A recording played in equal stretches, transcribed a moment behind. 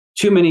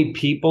too many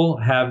people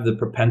have the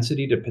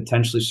propensity to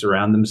potentially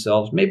surround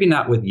themselves, maybe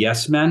not with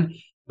yes men,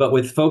 but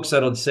with folks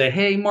that'll say,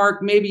 hey,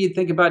 Mark, maybe you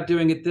think about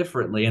doing it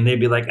differently. And they'd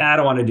be like, I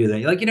don't want to do that.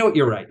 You're like, you know what?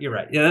 You're right. You're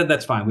right. Yeah,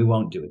 that's fine. We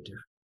won't do it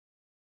differently.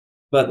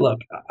 But look,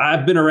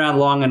 I've been around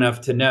long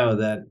enough to know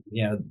that,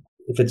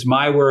 if it's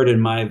my word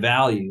and my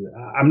value,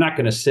 I'm not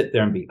going to sit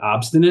there and be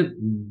obstinate.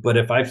 But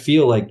if I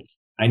feel like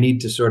I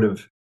need to sort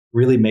of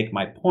really make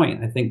my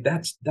point, I think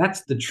that's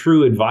the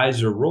true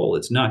advisor role.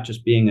 It's not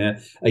just being a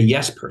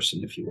yes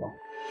person, if you will.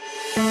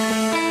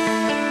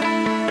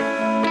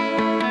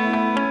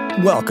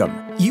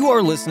 Welcome. You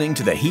are listening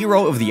to the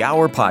Hero of the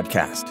Hour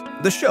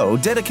podcast, the show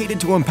dedicated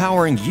to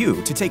empowering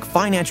you to take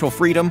financial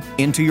freedom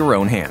into your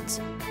own hands.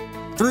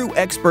 Through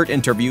expert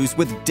interviews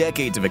with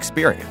decades of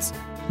experience,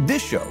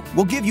 this show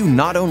will give you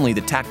not only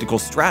the tactical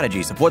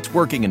strategies of what's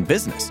working in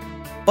business,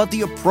 but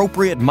the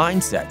appropriate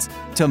mindsets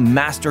to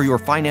master your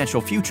financial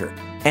future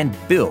and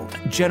build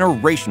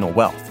generational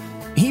wealth.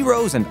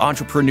 Heroes and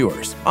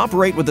entrepreneurs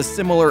operate with a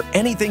similar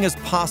anything is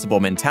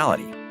possible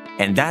mentality,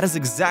 and that is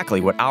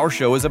exactly what our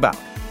show is about.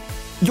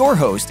 Your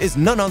host is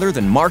none other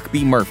than Mark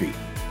B. Murphy,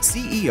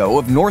 CEO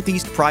of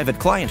Northeast Private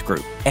Client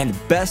Group and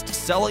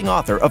best-selling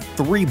author of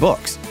 3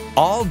 books,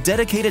 all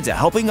dedicated to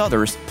helping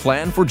others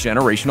plan for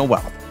generational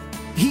wealth.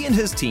 He and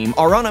his team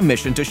are on a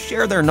mission to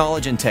share their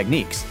knowledge and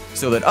techniques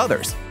so that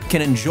others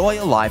can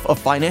enjoy a life of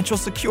financial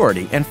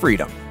security and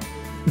freedom.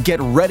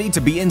 Get ready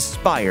to be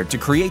inspired to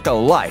create the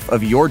life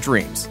of your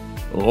dreams.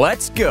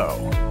 Let's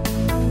go.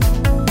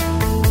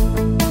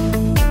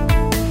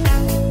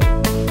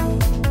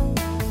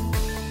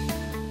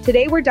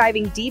 Today, we're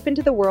diving deep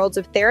into the worlds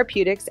of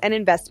therapeutics and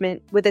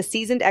investment with a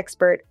seasoned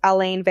expert,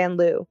 Alain Van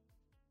Loo.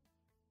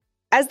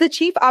 As the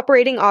Chief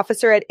Operating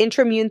Officer at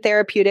Intramune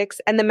Therapeutics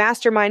and the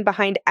mastermind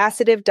behind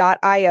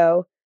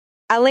Assetive.io,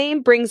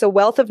 Alain brings a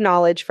wealth of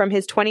knowledge from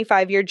his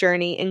 25-year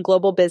journey in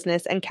global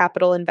business and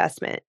capital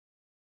investment.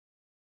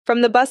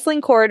 From the bustling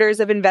corridors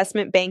of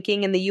investment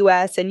banking in the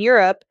US and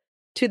Europe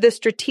to the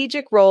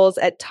strategic roles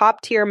at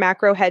top-tier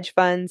macro hedge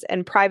funds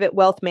and private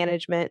wealth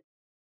management,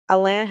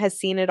 Alain has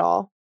seen it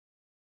all.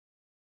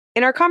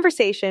 In our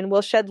conversation,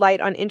 we'll shed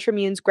light on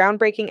Intramune's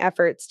groundbreaking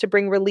efforts to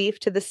bring relief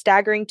to the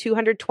staggering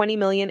 220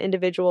 million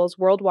individuals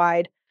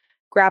worldwide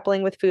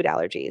grappling with food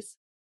allergies.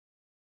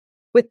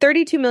 With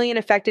 32 million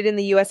affected in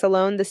the US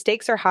alone, the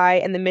stakes are high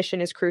and the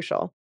mission is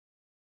crucial.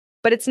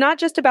 But it's not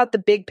just about the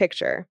big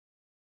picture.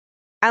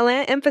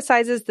 Alain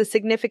emphasizes the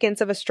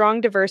significance of a strong,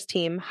 diverse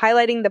team,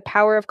 highlighting the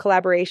power of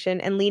collaboration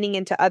and leaning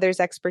into others'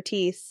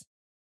 expertise.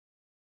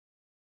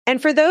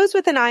 And for those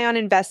with an eye on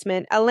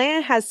investment,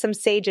 Alain has some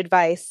sage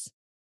advice.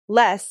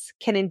 Less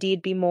can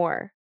indeed be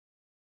more.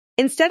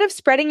 Instead of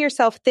spreading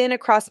yourself thin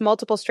across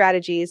multiple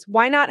strategies,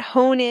 why not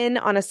hone in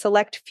on a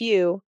select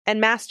few and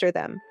master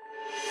them?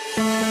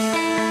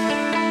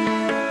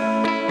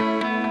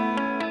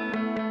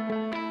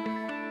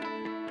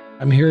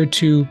 I'm here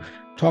to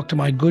talk to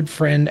my good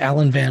friend,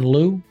 Alain Van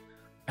Loo.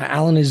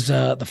 Alain is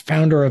the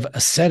founder of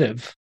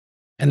Assetive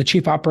and the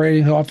Chief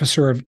Operating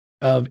Officer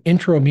of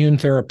Intramune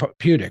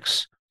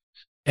Therapeutics.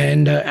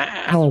 And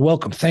Alain,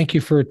 welcome. Thank you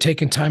for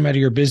taking time out of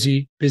your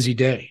busy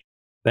day.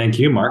 Thank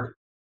you, Mark.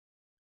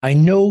 I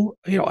know,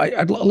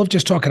 I love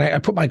just talking. I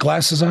put my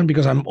glasses on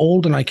because I'm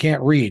old and I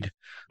can't read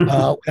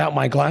without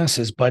my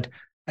glasses. But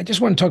I just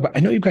want to talk about, I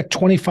know you've got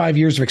 25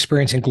 years of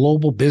experience in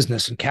global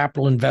business and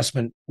capital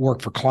investment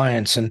work for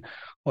clients. And,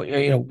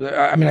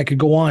 I could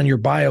go on. Your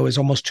bio is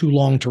almost too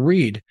long to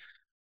read.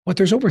 But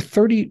there's over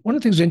 30. One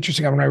of the things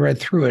interesting when I read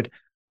through it,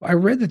 I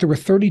read that there were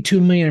 32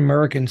 million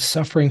Americans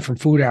suffering from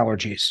food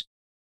allergies.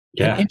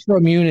 Yeah. And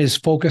Intramune is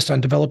focused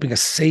on developing a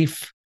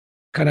safe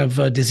kind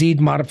of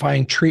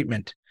disease-modifying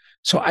treatment.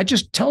 So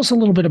tell us a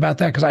little bit about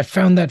that, because I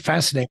found that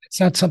fascinating. It's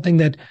not something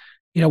that,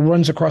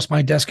 runs across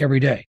my desk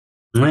every day.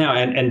 Yeah,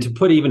 and to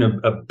put even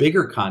a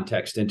bigger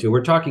context into,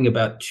 we're talking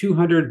about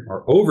 200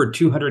 or over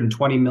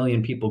 220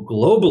 million people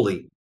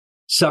globally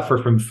suffer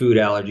from food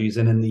allergies.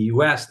 And in the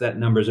US, that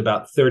number is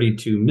about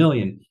 32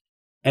 million.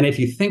 And if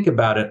you think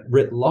about it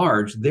writ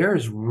large,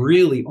 there's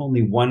really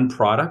only one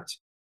product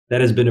that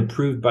has been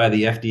approved by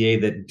the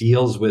FDA that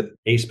deals with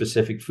a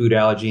specific food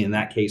allergy, in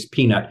that case,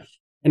 peanut.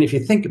 And if you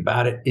think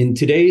about it, in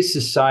today's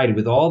society,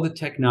 with all the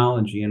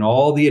technology and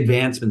all the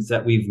advancements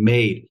that we've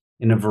made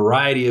in a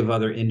variety of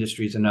other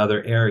industries and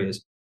other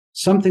areas,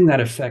 something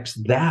that affects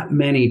that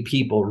many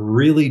people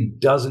really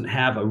doesn't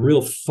have a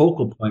real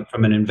focal point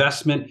from an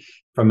investment,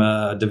 from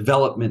a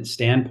development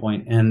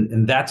standpoint.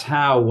 And that's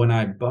how, when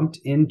I bumped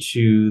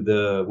into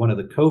one of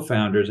the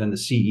co-founders and the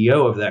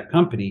CEO of that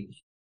company,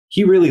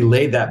 he really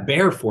laid that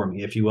bare for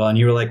me, if you will. And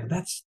you were like,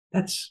 that's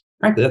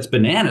frankly, that's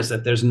bananas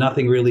that there's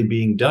nothing really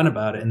being done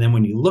about it. And then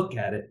when you look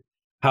at it,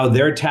 how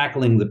they're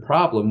tackling the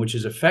problem, which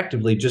is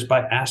effectively just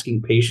by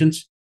asking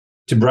patients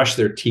to brush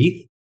their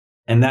teeth,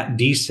 and that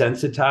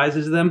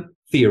desensitizes them,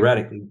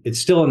 theoretically. It's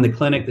still in the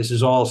clinic. This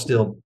is all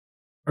still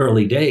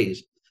early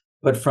days.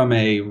 But from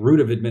a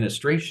route of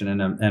administration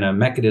and a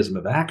mechanism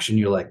of action,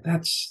 you're like,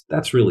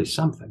 that's really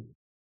something.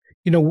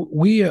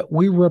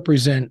 We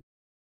represent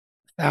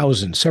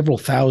several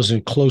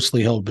thousand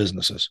closely held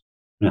businesses.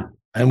 Yeah.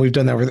 And we've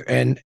done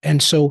that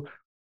and so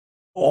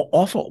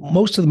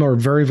most of them are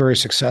very, very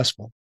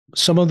successful.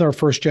 Some of them are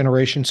first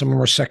generation, some of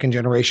them are second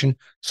generation,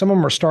 some of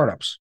them are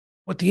startups.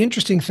 What the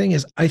interesting thing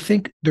is, I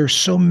think there's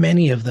so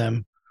many of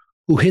them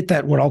who hit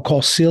that what I'll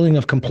call ceiling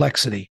of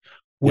complexity,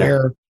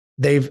 where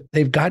they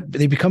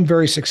become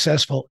very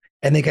successful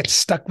and they get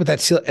stuck with that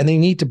ceiling and they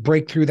need to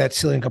break through that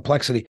ceiling of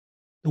complexity.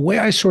 The way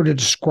I sort of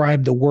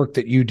describe the work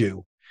that you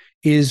do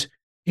is,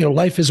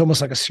 life is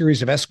almost like a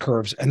series of S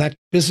curves, and that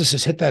business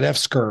has hit that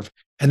S curve,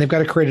 and they've got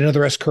to create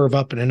another S curve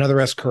up and another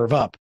S curve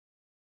up.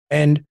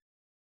 And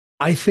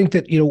I think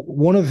that,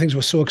 one of the things that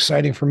was so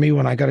exciting for me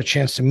when I got a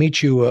chance to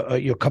meet you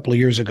a couple of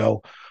years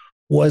ago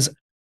was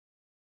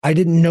I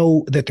didn't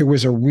know that there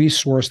was a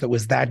resource that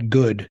was that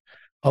good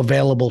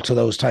available to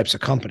those types of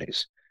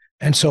companies.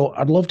 And so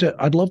I'd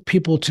love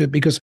people to,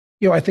 because,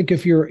 I think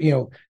if you're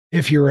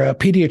a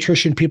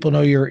pediatrician, people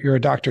know you're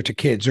a doctor to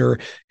kids, or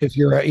if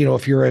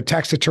you're a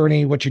tax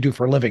attorney, what you do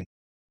for a living.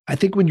 I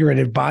think when you're an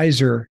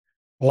advisor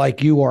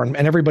like you are, and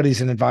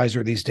everybody's an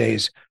advisor these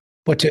days,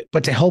 but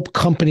to help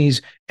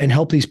companies and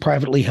help these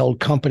privately held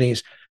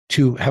companies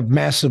to have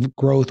massive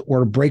growth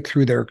or break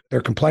through their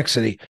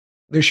complexity,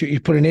 you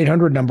put an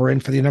 800 number in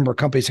for the number of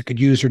companies that could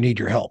use or need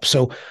your help.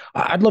 So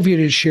I'd love you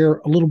to share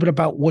a little bit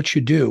about what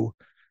you do,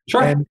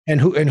 sure,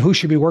 and who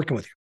should be working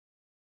with you.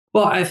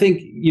 Well, I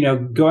think,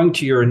 going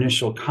to your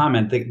initial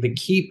comment, the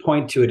key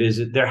point to it is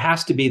that there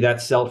has to be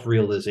that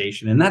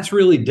self-realization. And that's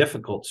really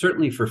difficult,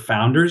 certainly for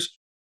founders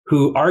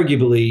who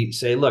arguably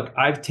say, look,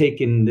 I've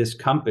taken this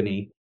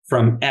company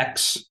from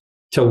X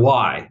to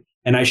Y,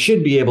 and I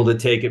should be able to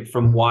take it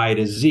from Y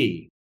to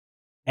Z.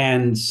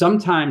 And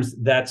sometimes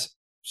that's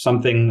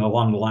something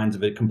along the lines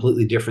of a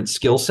completely different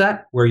skill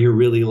set where you're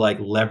really like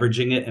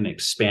leveraging it and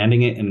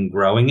expanding it and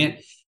growing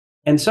it.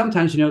 And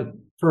sometimes,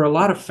 for a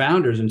lot of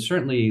founders and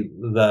certainly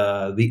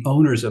the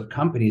owners of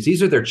companies,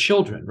 these are their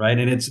children, right?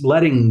 And it's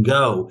letting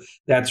go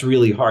that's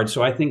really hard.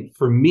 So I think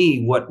for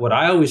me, what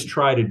I always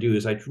try to do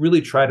is I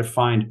really try to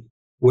find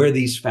where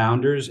these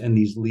founders and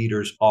these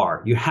leaders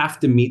are. You have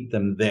to meet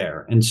them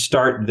there and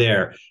start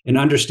there and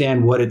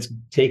understand what it's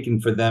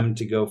taken for them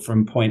to go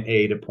from point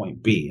A to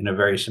point B, in a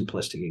very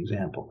simplistic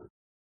example.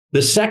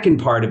 The second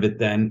part of it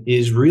then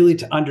is really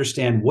to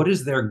understand what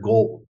is their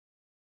goal.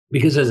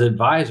 Because as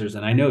advisors,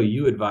 and I know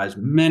you advise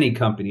many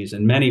companies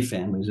and many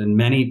families and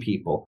many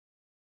people,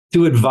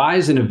 to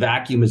advise in a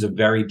vacuum is a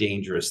very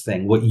dangerous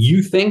thing. What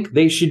you think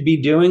they should be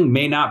doing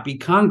may not be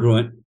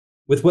congruent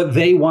with what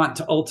they want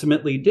to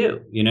ultimately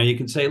do. You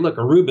can say, look,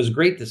 Aruba is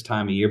great this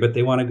time of year, but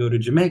they want to go to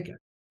Jamaica,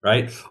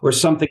 right? Or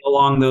something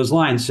along those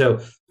lines. So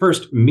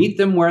first, meet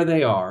them where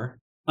they are,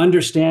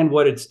 understand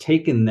what it's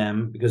taken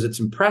them, because it's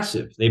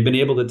impressive. They've been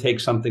able to take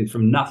something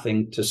from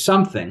nothing to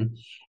something,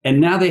 and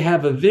now they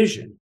have a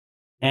vision.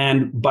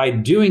 And by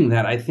doing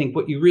that, I think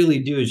what you really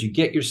do is you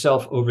get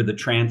yourself over the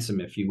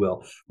transom, if you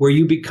will, where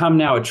you become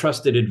now a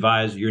trusted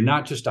advisor. You're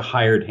not just a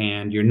hired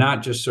hand. You're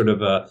not just sort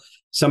of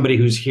somebody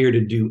who's here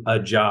to do a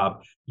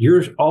job.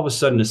 You're all of a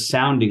sudden a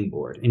sounding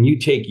board, and you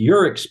take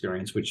your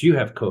experience, which you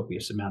have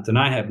copious amounts, and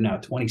I have now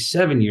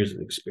 27 years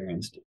of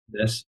experience doing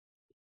this,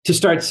 to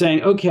start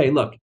saying, okay,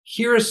 look,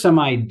 here are some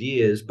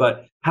ideas,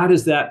 but how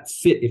does that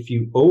fit if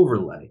you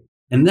overlay?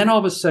 And then all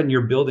of a sudden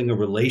you're building a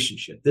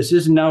relationship. This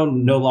is no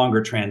longer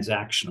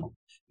transactional,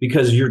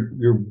 because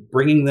you're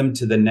bringing them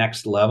to the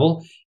next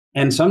level.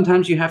 And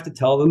sometimes you have to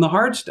tell them the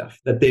hard stuff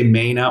that they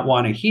may not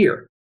want to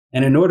hear.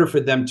 And in order for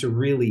them to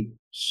really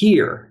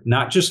hear,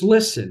 not just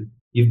listen,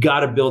 you've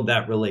got to build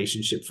that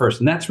relationship first.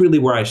 And that's really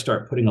where I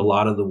start putting a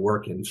lot of the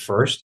work in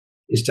first,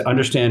 is to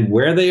understand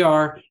where they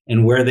are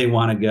and where they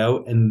want to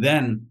go. And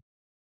then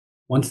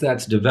once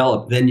that's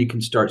developed, then you can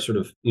start sort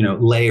of,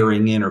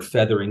 layering in or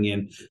feathering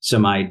in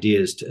some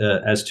ideas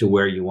as to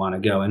where you want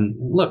to go. And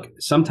look,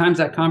 sometimes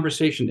that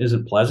conversation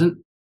isn't pleasant.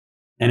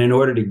 And in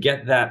order to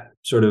get that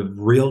sort of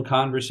real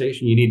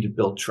conversation, you need to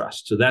build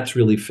trust. So that's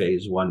really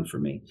phase one for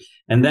me.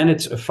 And then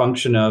it's a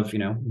function of,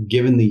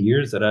 given the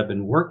years that I've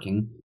been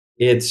working,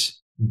 it's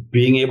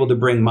being able to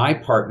bring my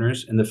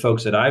partners and the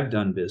folks that I've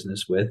done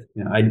business with.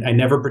 I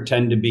never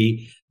pretend to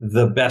be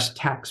the best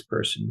tax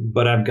person,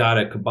 but I've got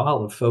a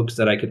cabal of folks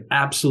that I could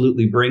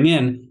absolutely bring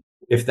in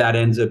if that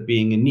ends up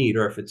being a need,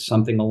 or if it's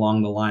something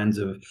along the lines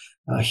of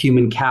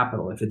human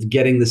capital, if it's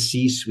getting the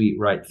C-suite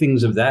right,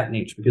 things of that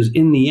nature. Because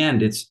in the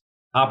end, it's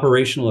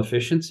operational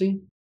efficiency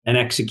and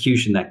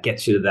execution that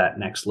gets you to that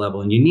next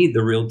level. And you need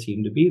the real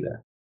team to be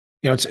there.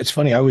 It's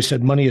funny. I always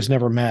said money is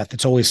never math.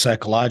 It's always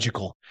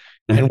psychological.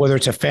 And whether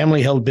it's a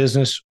family held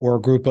business or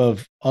a group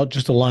of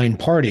just aligned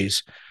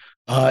parties,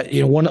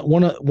 one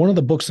of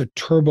the books that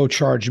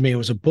turbocharged me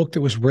was a book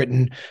that was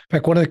written. In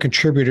fact, one of the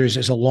contributors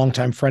is a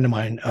longtime friend of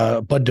mine,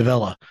 Bud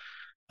DeVella,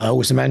 who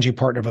was the managing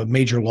partner of a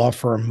major law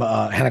firm,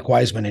 Hannock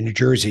Weisman in New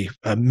Jersey,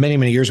 many,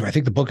 many years ago. I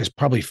think the book is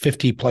probably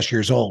 50 plus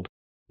years old.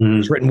 It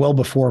was written well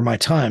before my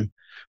time,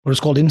 but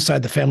it's called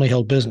Inside the Family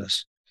Held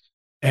Business.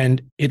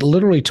 And it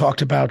literally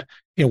talked about,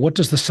 what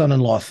does the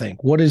son-in-law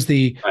think? What is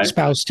the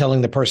spouse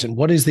telling the person?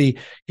 What is the,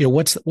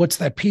 what's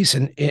that piece?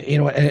 And,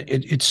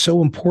 it's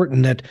so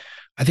important that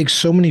I think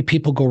so many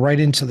people go right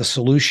into the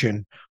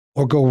solution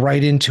or go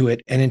right into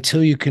it. And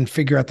until you can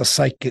figure out the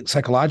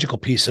psychological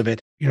piece of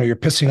it, you're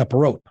pissing up a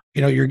rope.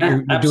 You're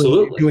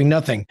Absolutely. doing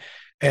nothing.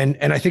 And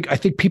I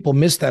think people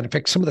miss that. In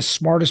fact, some of the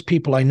smartest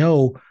people I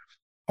know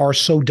are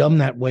so dumb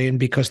that way, and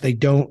because they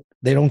don't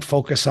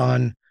focus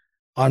on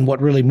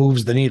what really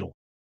moves the needle.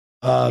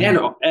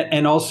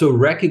 And also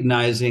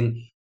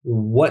recognizing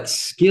what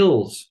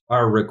skills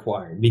are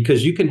required,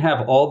 because you can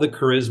have all the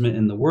charisma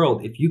in the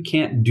world. If you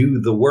can't do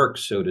the work,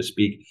 so to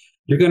speak,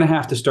 you're going to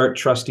have to start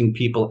trusting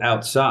people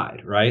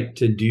outside, right,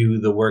 to do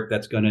the work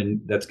that's going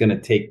to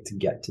take to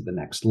get to the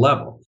next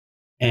level.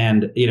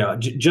 And,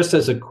 just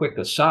as a quick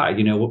aside,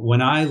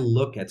 when I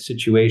look at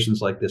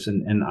situations like this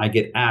and I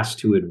get asked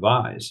to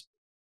advise,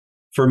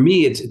 for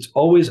me, it's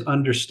always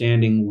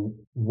understanding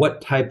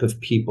what type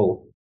of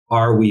people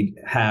are we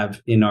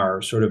have in our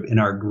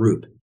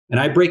group. And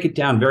I break it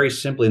down very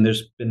simply. And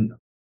there's been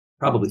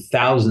probably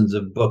thousands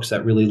of books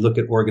that really look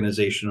at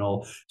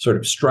organizational sort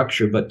of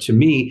structure. But to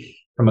me,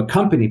 from a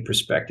company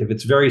perspective,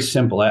 it's very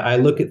simple. I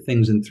look at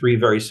things in three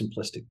very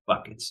simplistic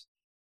buckets.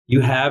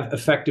 You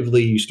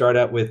start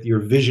out with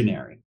your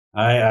visionary.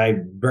 I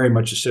very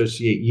much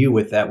associate you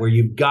with that, where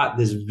you've got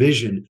this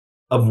vision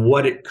of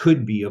what it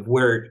could be, of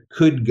where it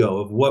could go,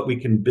 of what we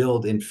can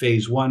build in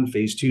phase 1,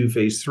 phase 2,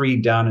 phase 3,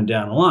 down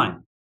the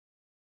line.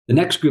 The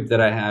next group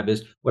that I have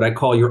is what I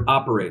call your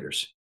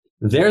operators.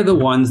 They're the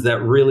ones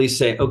that really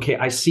say, okay,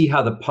 I see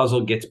how the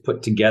puzzle gets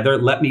put together.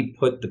 Let me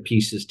put the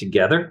pieces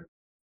together.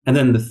 And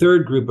then the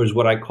third group is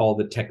what I call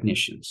the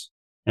technicians.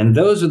 And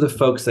those are the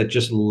folks that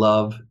just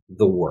love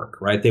the work,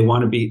 right? They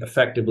want to be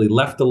effectively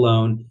left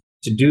alone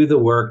to do the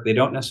work. They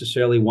don't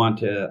necessarily want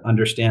to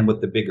understand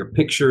what the bigger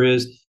picture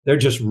is. They're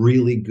just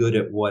really good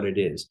at what it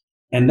is.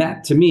 And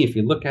that, to me, if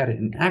you look at it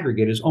in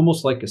aggregate, is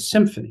almost like a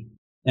symphony.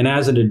 And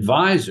as an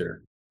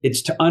advisor,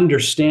 it's to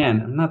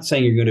understand. I'm not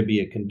saying you're going to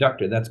be a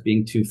conductor. That's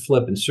being too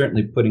flip and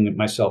certainly putting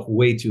myself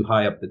way too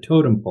high up the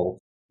totem pole.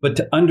 But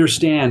to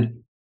understand,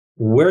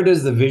 where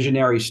does the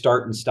visionary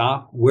start and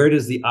stop? Where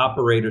does the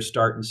operator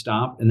start and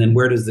stop? And then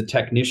where does the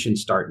technician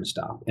start and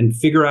stop? And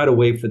figure out a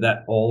way for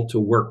that all to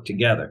work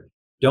together.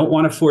 Don't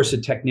want to force a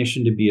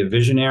technician to be a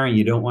visionary.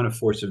 You don't want to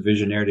force a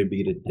visionary to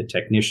be a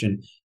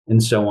technician,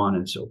 and so on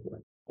and so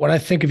forth. When I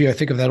think of you, I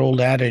think of that old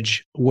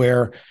adage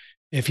where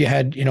if you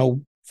had,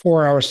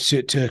 4 hours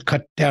to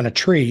cut down a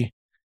tree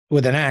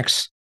with an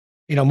axe,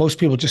 most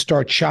people just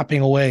start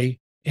chopping away.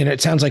 And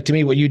it sounds like to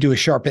me what you do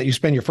is you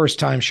spend your first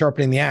time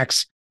sharpening the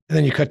axe, and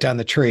then you cut down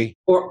the tree.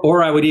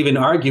 Or I would even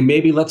argue,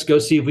 maybe let's go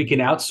see if we can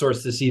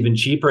outsource this even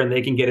cheaper and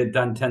they can get it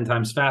done 10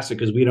 times faster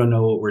because we don't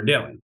know what we're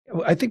doing.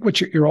 I think what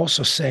you're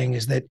also saying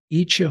is that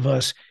each of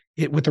us,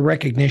 with the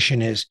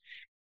recognition is,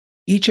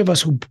 each of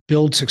us who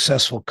build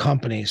successful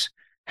companies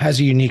has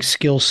a unique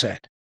skill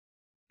set.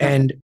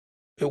 And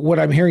what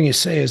I'm hearing you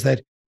say is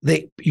that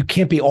you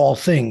can't be all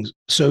things.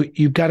 So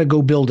you've got to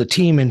go build a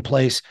team in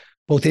place,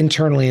 both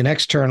internally and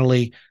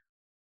externally,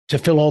 to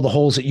fill all the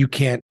holes that you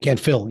can't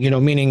fill,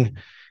 meaning,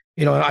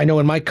 I know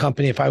in my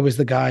company, if I was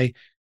the guy,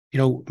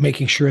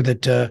 making sure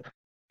that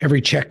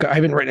every check, I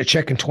haven't written a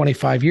check in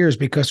 25 years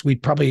because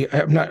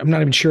I'm not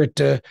even sure at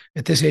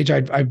this age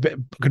I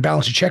could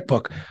balance a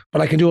checkbook,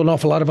 but I can do an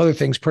awful lot of other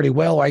things pretty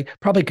well. I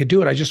probably could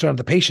do it. I just don't have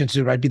the patience to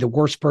do it. I'd be the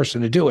worst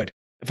person to do it.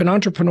 If an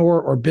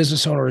entrepreneur or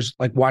business owner is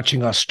like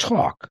watching us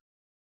talk,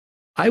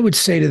 I would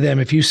say to them,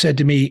 if you said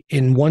to me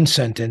in one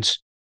sentence,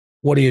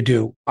 what do you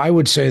do? I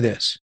would say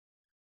this: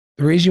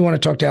 the reason you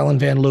want to talk to Alain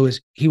Van Loo is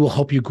he will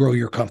help you grow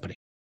your company.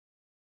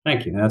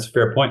 Thank you. That's a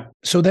fair point.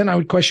 So then I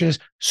would question is,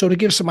 so to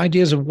give some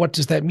ideas of what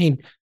does that mean,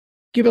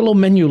 give a little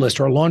menu list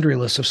or a laundry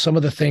list of some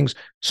of the things,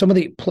 some of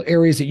the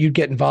areas that you'd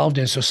get involved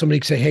in. So somebody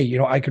could say, hey,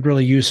 I could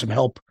really use some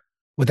help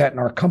with that in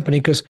our company.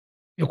 Because,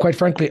 quite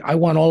frankly, I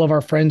want all of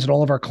our friends and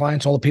all of our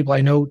clients, all the people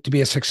I know, to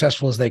be as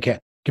successful as they can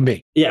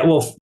be. Yeah.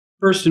 Well,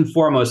 first and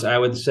foremost, I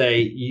would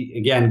say,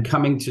 again,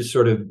 coming to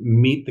sort of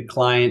meet the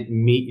client,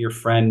 meet your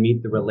friend,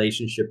 meet the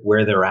relationship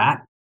where they're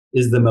at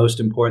is the most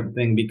important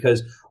thing.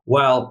 Because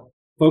while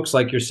folks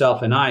like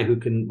yourself and I, who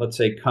can, let's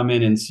say, come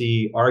in and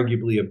see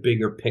arguably a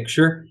bigger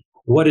picture,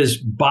 what is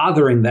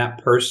bothering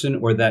that person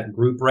or that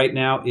group right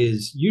now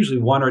is usually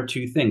one or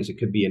two things. It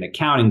could be an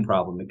accounting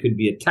problem. It could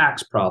be a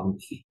tax problem.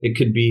 It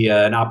could be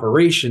an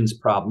operations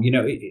problem,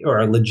 or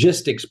a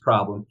logistics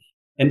problem.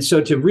 And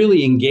so to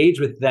really engage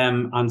with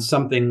them on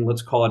something,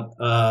 let's call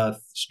it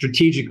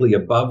strategically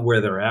above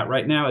where they're at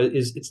right now,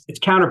 it's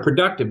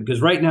counterproductive,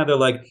 because right now they're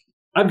like,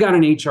 I've got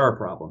an HR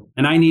problem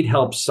and I need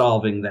help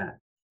solving that.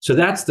 So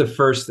that's the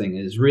first thing,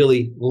 is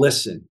really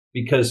listen,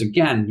 because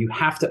again, you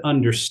have to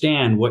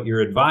understand what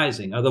you're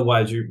advising.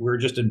 Otherwise, we're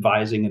just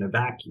advising in a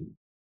vacuum.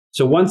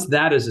 So once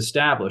that is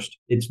established,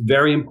 it's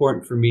very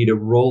important for me to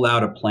roll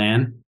out a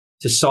plan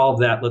to solve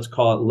that, let's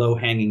call it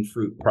low-hanging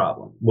fruit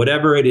problem,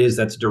 whatever it is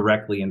that's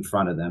directly in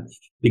front of them.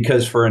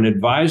 Because for an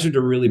advisor to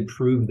really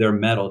prove their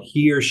mettle,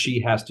 he or she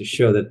has to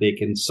show that they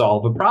can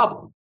solve a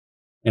problem.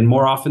 And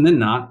more often than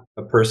not,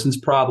 a person's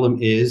problem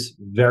is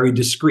very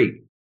discrete.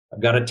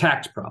 I've got a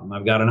tax problem.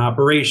 I've got an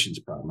operations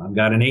problem. I've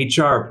got an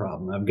HR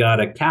problem. I've got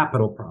a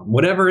capital problem,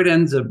 whatever it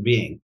ends up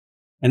being.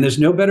 And there's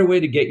no better way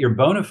to get your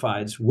bona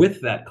fides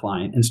with that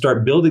client and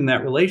start building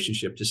that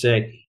relationship to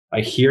say, I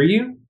hear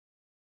you,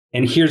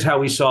 and here's how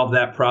we solve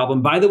that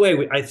problem. By the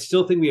way, I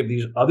still think we have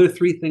these other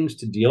 3 things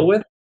to deal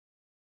with,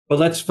 but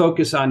let's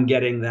focus on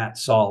getting that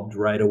solved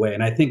right away.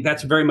 And I think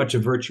that's very much a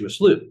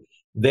virtuous loop.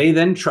 They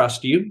then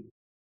trust you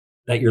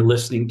that you're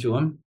listening to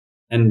them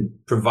and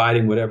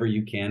providing whatever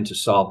you can to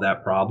solve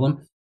that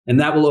problem. And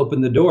that will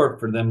open the door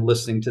for them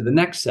listening to the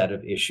next set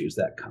of issues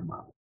that come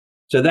up.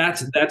 So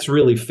that's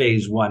really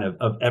phase 1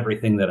 of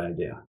everything that I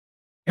do.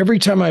 Every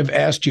time I've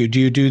asked you, do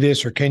you do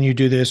this or can you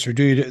do this or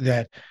do you do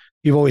that?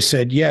 You've always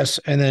said yes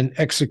and then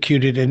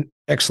executed in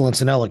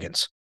excellence and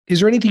elegance. Is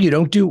there anything you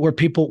don't do where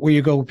people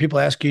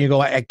ask you, you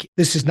go,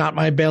 this is not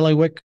my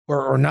bailiwick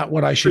or not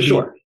what I should For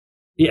sure. do?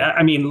 Yeah,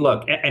 I mean,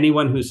 look,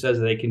 anyone who says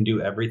they can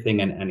do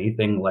everything and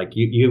anything, like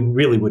you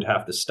really would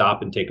have to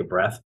stop and take a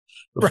breath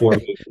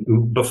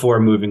before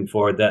moving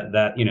forward.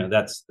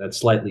 That's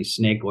slightly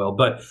snake oil.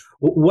 But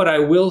what I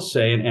will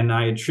say, and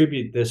I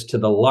attribute this to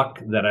the luck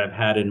that I've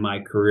had in my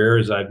career,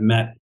 is I've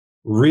met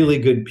really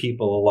good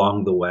people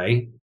along the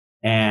way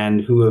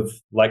and who have,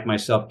 like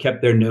myself,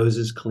 kept their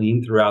noses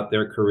clean throughout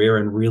their career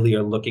and really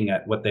are looking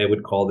at what they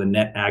would call the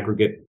net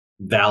aggregate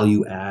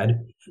value add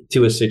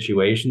to a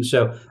situation.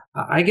 So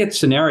I get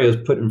scenarios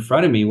put in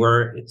front of me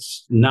where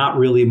it's not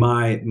really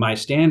my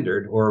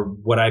standard or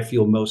what I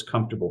feel most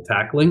comfortable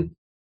tackling.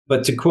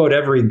 But to quote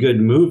every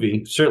good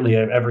movie, certainly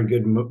every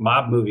good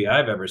mob movie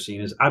I've ever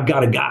seen, is I've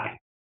got a guy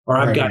or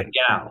I've got a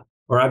gal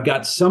or I've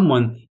got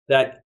someone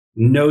that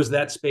knows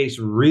that space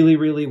really,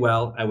 really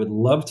well. I would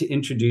love to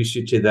introduce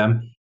you to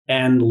them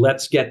and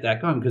let's get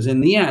that going. Because in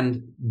the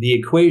end, the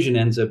equation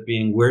ends up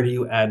being, where do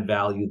you add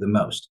value the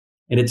most?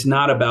 And it's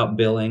not about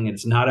billing.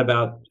 It's not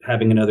about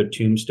having another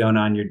tombstone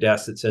on your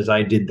desk that says,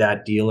 I did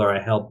that deal or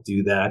I helped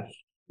do that.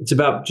 It's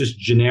about just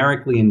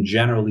generically and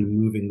generally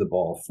moving the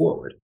ball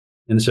forward.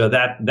 And so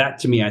that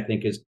to me, I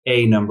think is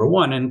number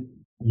 1. And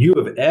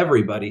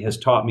everybody has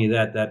taught me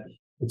that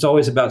it's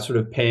always about sort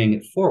of paying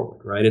it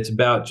forward, right? It's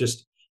about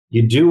just,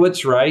 you do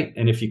what's right.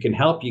 And if you can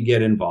help, you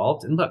get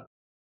involved. And look,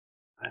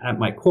 at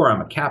my core,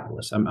 I'm a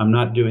capitalist. I'm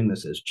not doing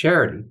this as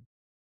charity.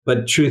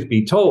 But truth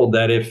be told,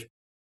 that if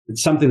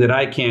it's something that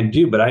I can't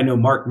do, but I know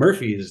Mark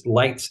Murphy is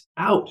lights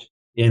out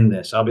in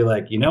this, I'll be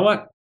like, you know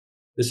what?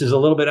 This is a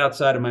little bit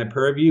outside of my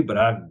purview, but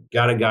I've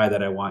got a guy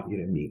that I want you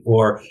to meet.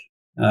 Or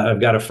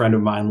I've got a friend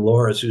of mine,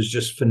 Laura's, who's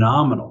just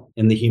phenomenal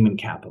in the human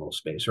capital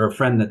space, or a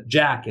friend that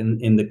Jack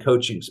in the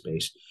coaching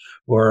space,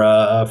 or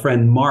a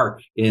friend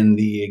Mark in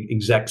the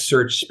exec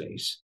search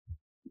space.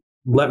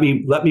 Let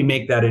me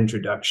make that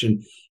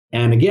introduction.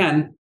 And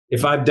again,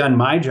 if I've done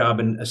my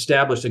job and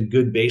established a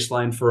good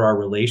baseline for our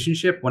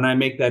relationship, when I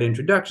make that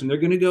introduction, they're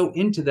going to go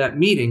into that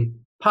meeting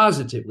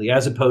positively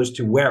as opposed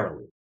to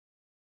warily.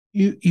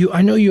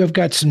 I know you have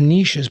got some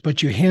niches,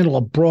 but you handle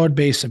a broad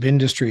base of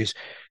industries.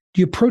 Do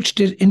you approach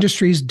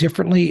industries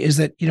differently? Is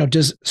that,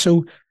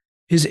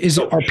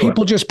 are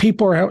people just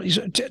people, or how?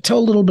 Tell a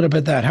little bit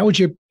about that. How would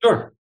you?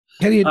 Sure.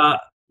 How do you?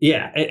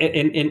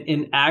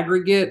 In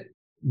aggregate,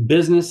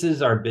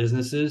 businesses are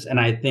businesses,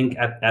 and I think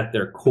at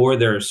their core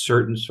there are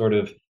certain sort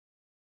of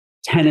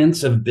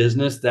tenets of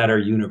business that are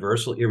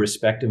universal,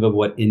 irrespective of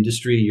what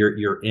industry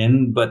you're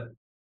in. But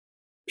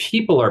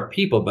people are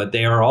people, but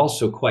they are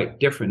also quite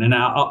different. And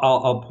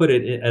I'll put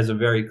it as a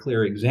very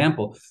clear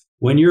example.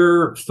 When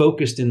you're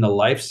focused in the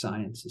life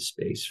sciences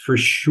space, for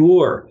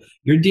sure,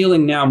 you're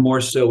dealing now more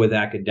so with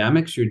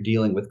academics, you're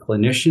dealing with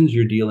clinicians,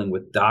 you're dealing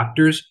with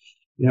doctors.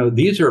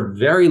 These are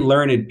very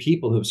learned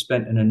people who've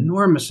spent an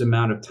enormous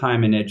amount of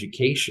time in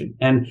education,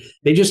 and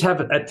they just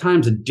have at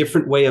times a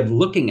different way of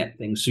looking at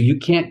things. So you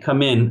can't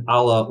come in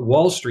a la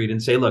Wall Street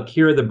and say, look,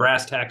 here are the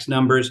brass tacks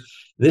numbers.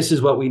 This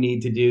is what we need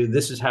to do.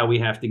 This is how we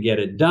have to get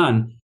it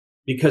done,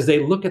 because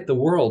they look at the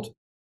world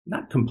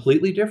not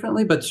completely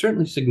differently, but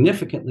certainly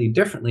significantly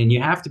differently. And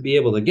you have to be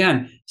able to,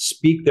 again,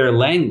 speak their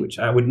language.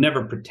 I would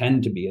never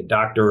pretend to be a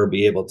doctor or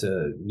be able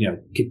to,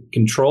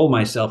 control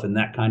myself in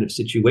that kind of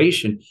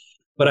situation.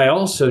 But I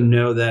also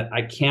know that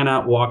I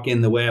cannot walk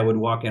in the way I would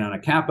walk in on a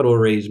capital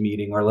raise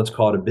meeting, or let's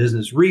call it a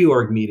business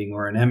reorg meeting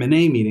or an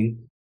M&A meeting,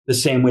 the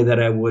same way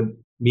that I would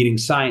meeting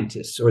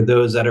scientists or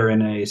those that are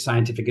in a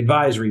scientific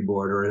advisory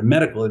board or a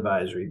medical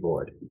advisory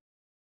board.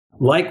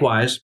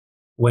 Likewise,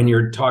 when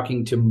you're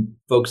talking to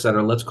folks that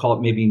are, let's call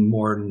it maybe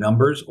more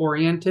numbers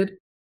oriented,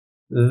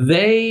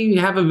 they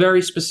have a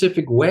very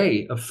specific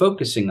way of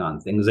focusing on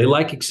things. They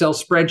like Excel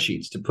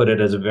spreadsheets, to put it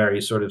as a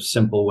very sort of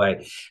simple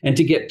way. And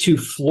to get too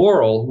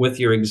floral with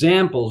your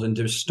examples and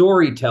to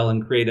storytell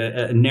and create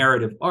a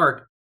narrative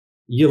arc,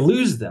 you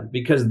lose them,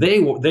 because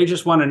they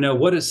just want to know,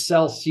 what does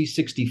cell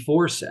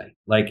C64 say?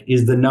 Like,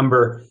 is the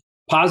number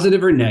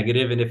positive or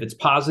negative? And if it's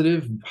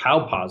positive,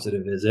 how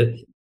positive is it?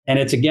 And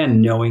it's,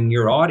 again, knowing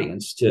your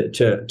audience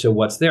to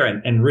what's there.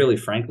 And really,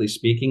 frankly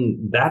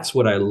speaking, that's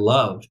what I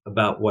love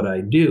about what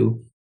I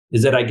do,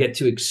 is that I get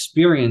to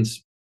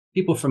experience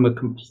people from a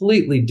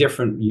completely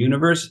different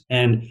universe.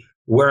 And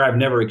where I've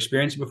never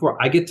experienced it before,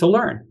 I get to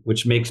learn,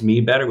 which makes me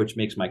better, which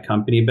makes my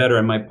company better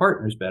and my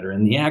partners better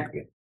in the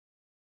aggregate.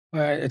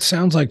 It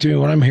sounds like to me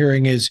what I'm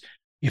hearing is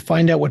you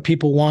find out what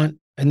people want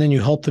and then you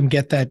help them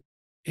get that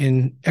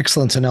in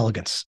excellence and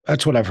elegance.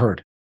 That's what I've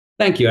heard.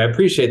 Thank you. I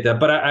appreciate that.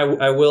 But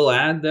I will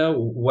add, though,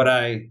 what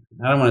I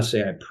don't want to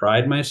say I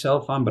pride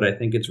myself on, but I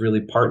think it's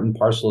really part and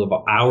parcel of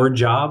our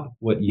job,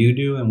 what you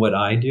do and what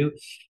I do.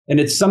 And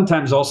it's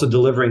sometimes also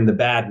delivering the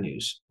bad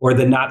news or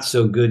the not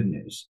so good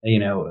news.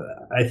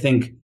 I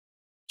think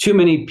too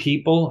many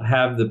people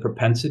have the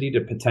propensity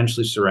to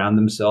potentially surround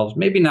themselves,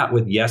 maybe not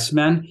with yes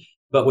men,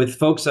 but with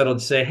folks that'll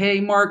say, hey,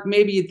 Mark,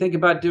 maybe you'd think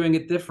about doing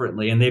it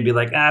differently. And they'd be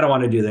like, I don't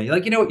want to do that. You're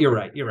like, you know what? You're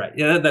right.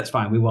 Yeah, that's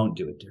fine. We won't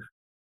do it different.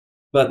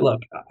 But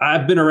look,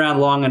 I've been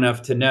around long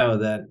enough to know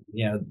that,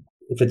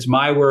 if it's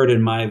my word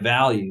and my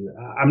value,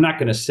 I'm not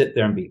going to sit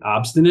there and be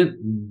obstinate.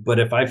 But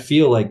if I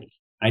feel like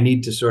I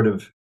need to sort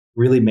of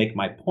really make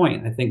my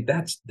point, I think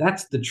that's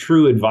the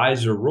true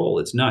advisor role.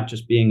 It's not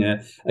just being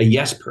a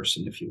yes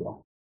person, if you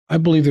will. I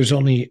believe there's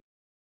only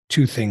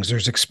two things.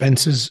 There's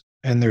expenses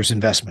and there's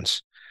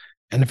investments.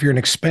 And if you're an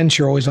expense,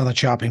 you're always on the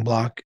chopping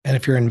block. And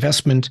if you're an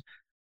investment,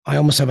 I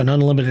almost have an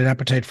unlimited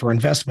appetite for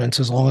investments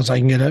as long as I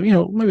can get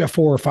maybe a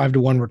 4 or 5 to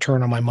 1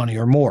 return on my money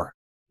or more.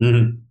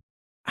 Mm-hmm.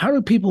 How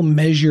do people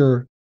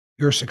measure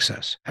your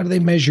success? How do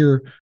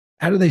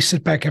they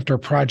sit back after a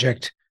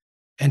project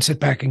and sit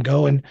back and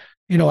go? And,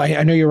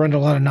 I know you're under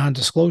a lot of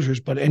non-disclosures,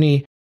 but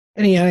any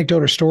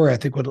anecdote or story, I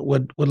think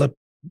would let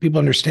people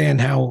understand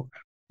how,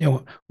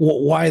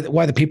 why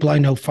the people I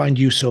know find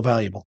you so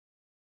valuable.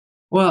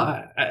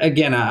 Well,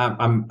 again,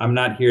 I'm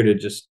not here to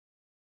just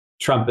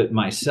trumpet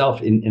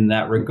myself in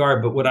that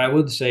regard. But what I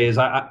would say is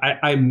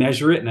I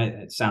measure it, and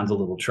it sounds a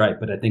little trite,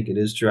 but I think it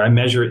is true. I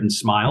measure it in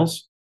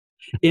smiles,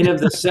 in of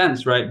the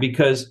sense, right?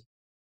 Because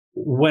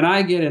when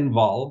I get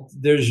involved,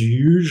 there's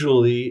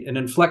usually an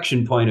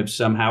inflection point of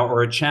somehow,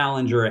 or a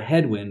challenge or a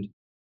headwind,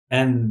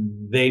 and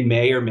they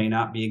may or may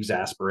not be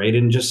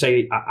exasperated and just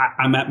say,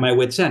 I'm at my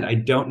wit's end. I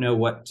don't know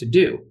what to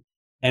do.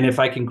 And if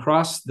I can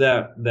cross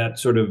that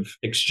sort of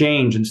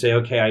exchange and say,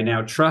 okay, I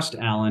now trust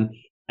Alain.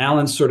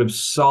 Alain's sort of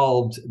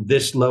solved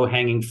this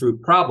low-hanging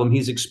fruit problem.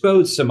 He's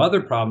exposed some other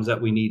problems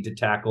that we need to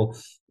tackle.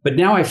 But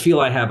now I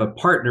feel I have a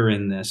partner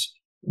in this.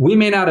 We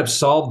may not have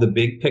solved the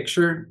big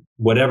picture,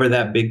 whatever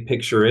that big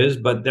picture is,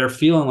 but they're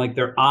feeling like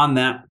they're on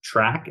that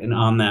track and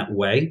on that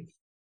way.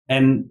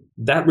 And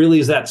that really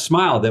is that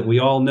smile that we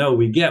all know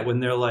we get when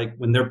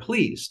they're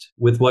pleased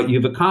with what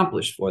you've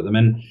accomplished for them.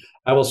 And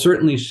I will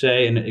certainly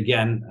say, and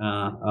again,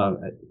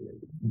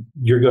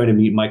 you're going to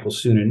meet Michael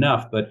soon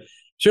enough, but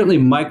certainly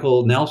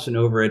Michael Nelson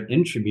over at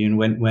Intribune,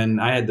 when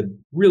I had the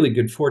really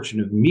good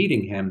fortune of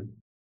meeting him,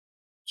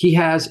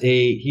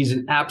 he's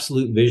an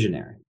absolute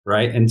visionary,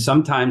 right? And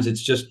sometimes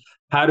it's just,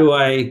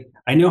 I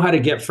know how to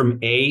get from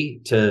A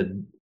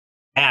to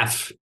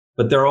F,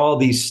 but there are all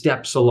these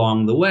steps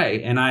along the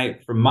way. And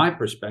from my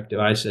perspective,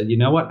 I said, you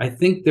know what? I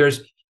think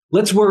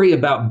let's worry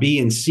about B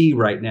and C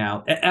right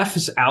now. F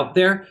is out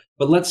there,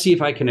 but let's see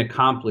if I can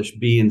accomplish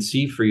B and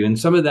C for you. And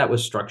some of that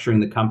was structuring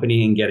the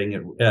company and getting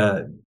it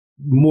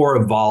more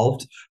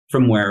evolved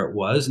from where it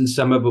was. And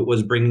some of it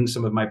was bringing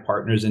some of my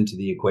partners into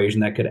the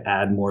equation that could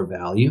add more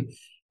value.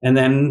 And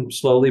then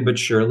slowly but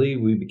surely,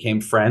 we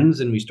became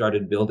friends and we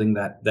started building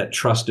that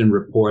trust and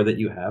rapport that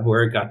you have,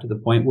 where it got to the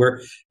point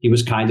where he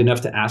was kind enough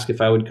to ask if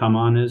I would come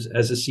on as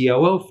a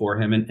COO for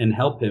him and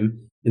help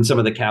him in some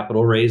of the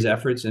capital raise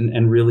efforts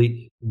and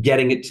really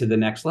getting it to the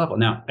next level.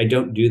 Now, I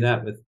don't do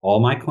that with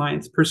all my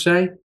clients per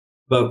se.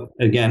 But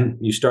again,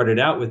 you started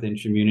out with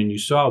Intribune and you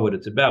saw what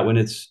it's about. When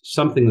it's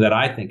something that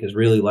I think is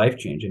really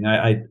life-changing,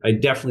 I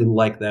definitely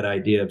like that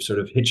idea of sort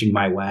of hitching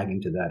my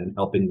wagon to that and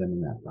helping them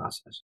in that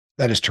process.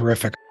 That is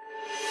terrific.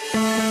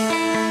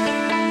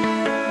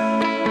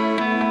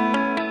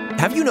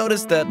 Have you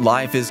noticed that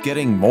life is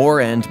getting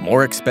more and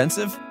more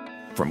expensive?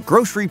 From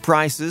grocery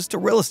prices to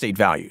real estate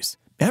values,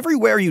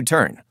 everywhere you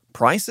turn,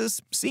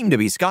 prices seem to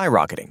be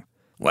skyrocketing.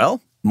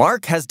 Well,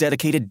 Mark has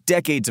dedicated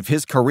decades of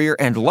his career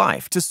and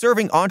life to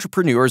serving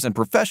entrepreneurs and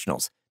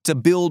professionals to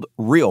build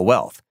real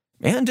wealth,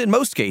 and in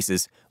most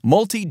cases,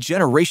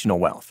 multi-generational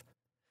wealth.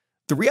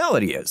 The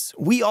reality is,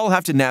 we all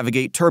have to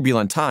navigate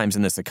turbulent times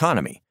in this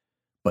economy,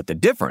 but the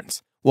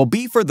difference will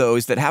be for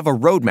those that have a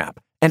roadmap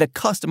and a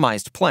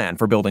customized plan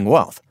for building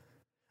wealth.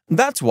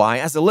 That's why,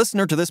 as a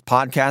listener to this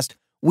podcast,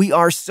 we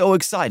are so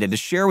excited to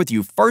share with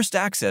you first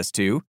access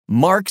to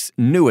Mark's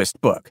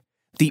newest book,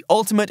 The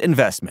Ultimate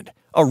Investment,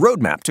 a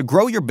roadmap to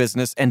grow your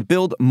business and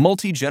build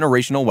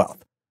multi-generational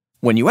wealth.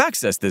 When you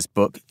access this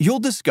book, you'll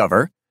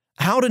discover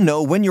how to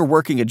know when you're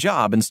working a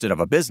job instead of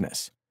a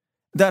business.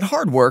 That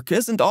hard work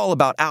isn't all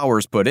about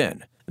hours put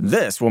in.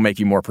 This will make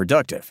you more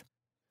productive.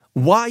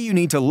 Why you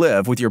need to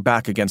live with your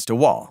back against a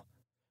wall.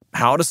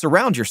 How to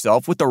surround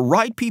yourself with the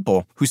right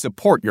people who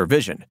support your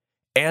vision.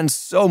 And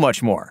so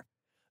much more.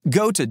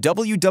 Go to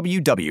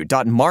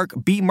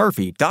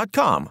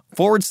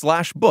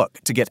www.markbmurphy.com/book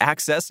to get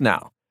access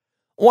now.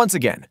 Once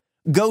again,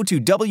 go to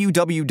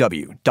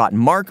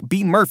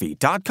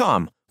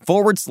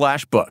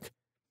www.markbmurphy.com/book.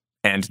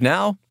 And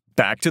now,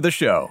 Back to the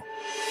show.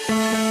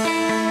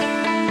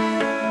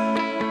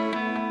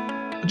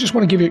 I just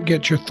want to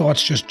get your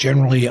thoughts just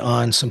generally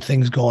on some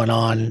things going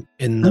on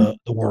in the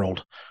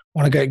world. I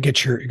want to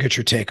get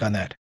your take on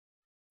that.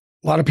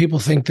 A lot of people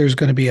think there's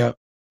going to be a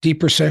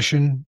deep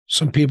recession.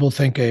 Some people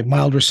think a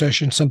mild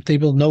recession. Some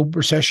people no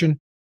recession.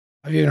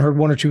 I've even heard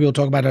one or two people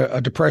talk about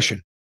a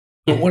depression.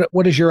 But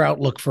what is your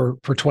outlook for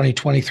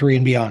 2023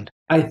 and beyond?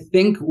 I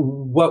think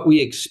what we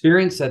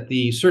experienced at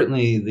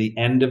certainly the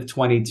end of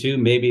 22,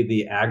 maybe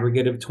the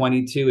aggregate of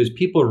 22, is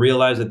people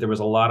realized that there was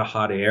a lot of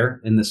hot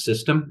air in the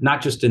system,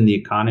 not just in the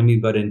economy,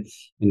 but in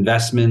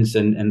investments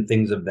and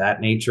things of that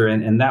nature.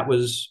 And that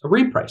was a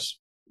reprice.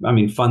 I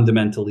mean,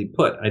 fundamentally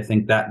put, I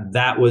think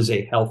that was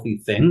a healthy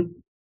thing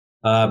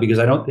because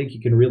I don't think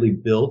you can really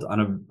build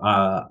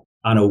on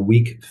a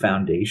weak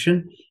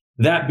foundation.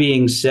 That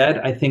being said,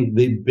 I think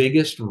the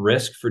biggest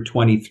risk for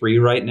 23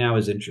 right now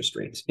is interest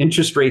rates.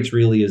 Interest rates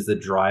really is the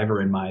driver,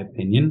 in my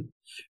opinion,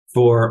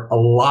 for a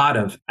lot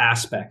of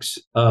aspects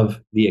of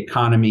the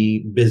economy,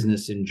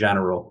 business in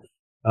general.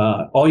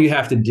 All you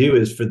have to do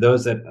is, for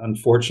those that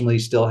unfortunately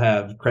still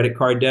have credit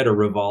card debt or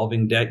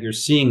revolving debt, you're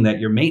seeing that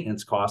your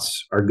maintenance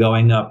costs are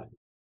going up,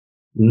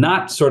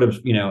 not sort of,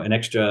 an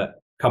extra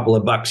couple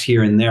of bucks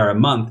here and there a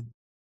month.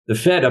 The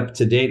Fed up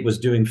to date was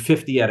doing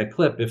 50 at a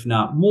clip, if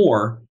not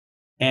more.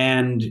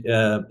 And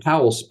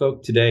Powell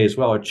spoke today as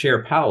well, or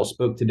Chair Powell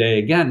spoke today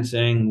again,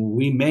 saying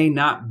we may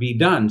not be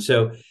done.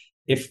 So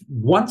if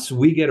once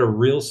we get a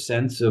real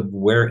sense of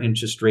where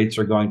interest rates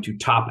are going to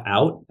top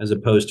out, as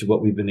opposed to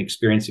what we've been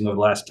experiencing over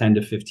the last 10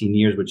 to 15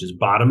 years, which is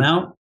bottom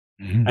out,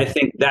 I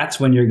think that's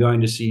when you're going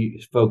to see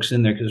folks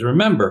in there. Because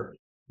remember,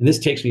 and this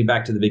takes me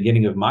back to the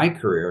beginning of my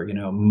career,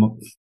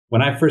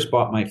 when I first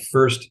bought my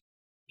first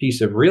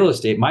piece of real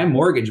estate, my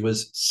mortgage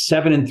was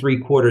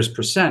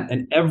 7.75%,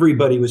 and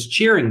everybody was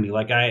cheering me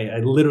like I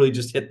literally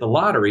just hit the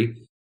lottery,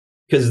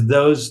 because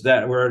those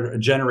that were a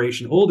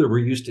generation older were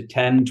used to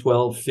 10,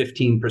 12,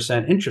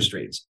 15% interest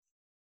rates.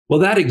 Well,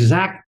 that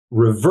exact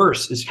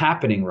reverse is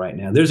happening right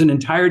now. There's an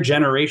entire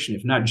generation,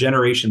 if not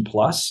generation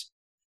plus,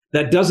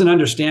 that doesn't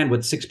understand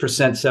what 6%,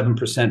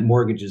 7%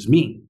 mortgages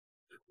mean,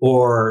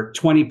 or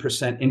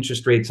 20%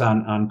 interest rates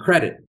on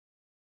credit,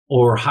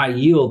 or high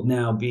yield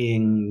now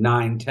being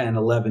 9, 10,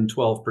 11,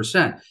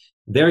 12%.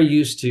 They're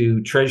used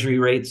to treasury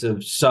rates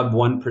of sub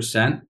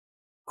 1%,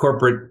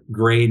 corporate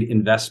grade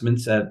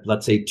investments at,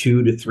 let's say,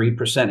 2 to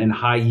 3%, and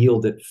high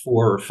yield at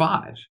 4 or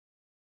 5.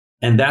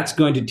 And that's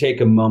going to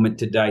take a moment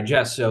to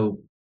digest. So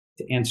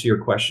to answer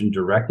your question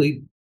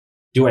directly,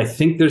 do I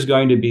think there's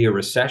going to be a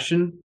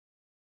recession?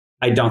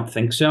 I don't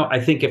think so.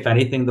 I think if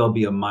anything, there'll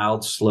be a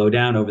mild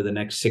slowdown over the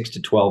next 6 to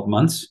 12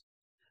 months.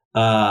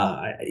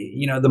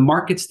 The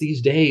markets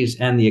these days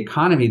and the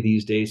economy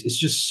these days is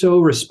just so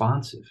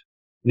responsive.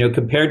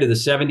 Compared to the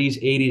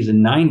 70s, 80s,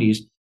 and 90s,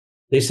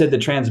 they said the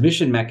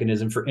transmission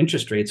mechanism for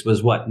interest rates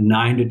was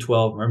 9 to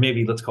 12, or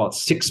maybe let's call it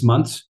 6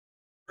 months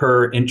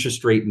per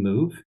interest rate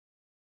move.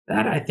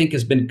 That I think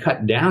has been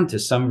cut down to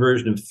some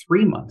version of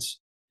 3 months.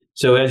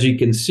 So as you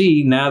can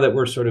see, now that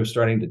we're sort of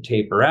starting to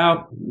taper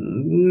out,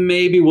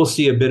 maybe we'll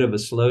see a bit of a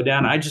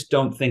slowdown. I just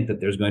don't think that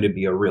there's going to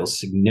be a real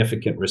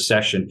significant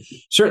recession.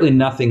 Certainly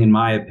nothing, in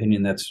my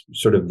opinion, that's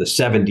sort of the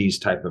 70s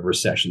type of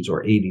recessions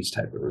or 80s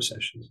type of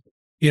recessions.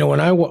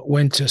 When I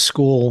went to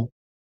school,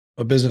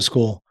 a business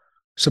school,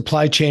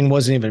 supply chain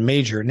wasn't even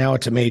major. Now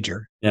it's a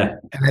major. Yeah.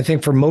 And I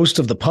think for most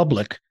of the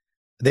public,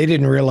 they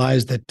didn't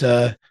realize that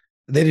they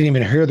didn't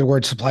even hear the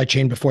word supply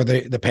chain before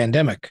the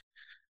pandemic.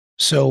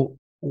 So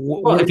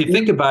well, if you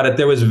think about it,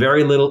 there was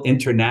very little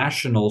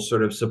international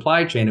sort of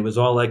supply chain. It was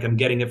all like, I'm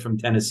getting it from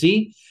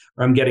Tennessee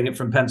or I'm getting it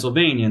from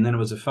Pennsylvania. And then it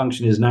was a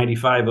function, is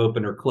 95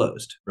 open or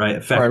closed, right?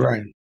 Effectively.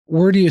 Right.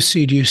 Where do you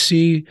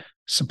see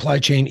supply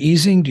chain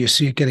easing? Do you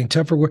see it getting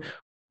tougher?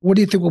 What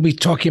do you think we'll be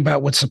talking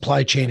about with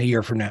supply chain a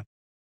year from now?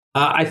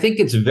 I think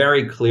it's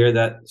very clear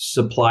that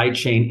supply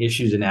chain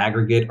issues in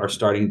aggregate are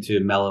starting to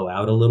mellow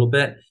out a little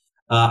bit.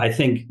 I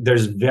think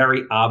there's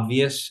very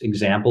obvious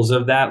examples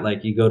of that.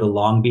 Like you go to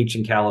Long Beach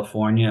in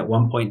California, at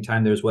one point in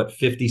time, there's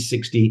 50,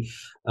 60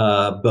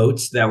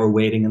 boats that were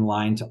waiting in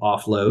line to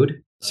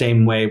offload.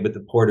 Same way with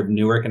the Port of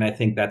Newark. And I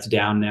think that's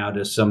down now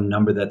to some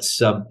number that's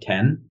sub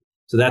 10.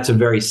 So that's a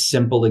very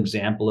simple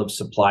example of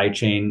supply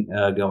chain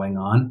going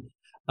on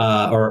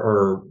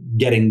or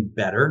getting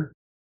better.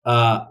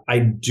 I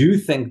do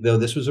think, though,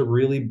 this was a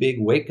really big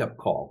wake-up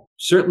call,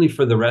 certainly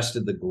for the rest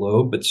of the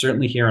globe, but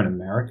certainly here in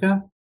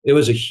America. It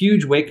was a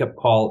huge wake-up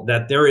call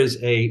that there is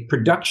a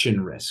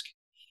production risk.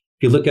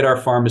 If you look at our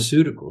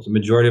pharmaceuticals, the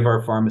majority of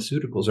our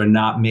pharmaceuticals are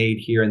not made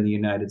here in the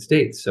United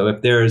States. So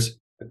if there's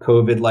a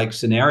COVID-like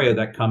scenario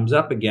that comes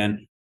up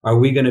again, are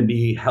we going to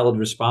be held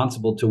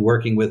responsible to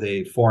working with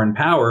a foreign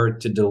power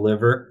to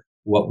deliver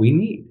what we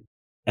need?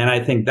 And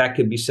I think that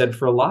could be said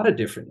for a lot of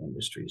different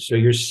industries. So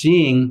you're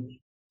seeing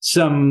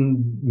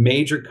some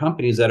major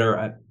companies that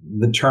are,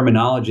 the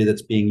terminology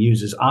that's being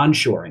used is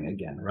onshoring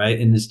again, right?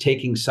 And is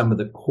taking some of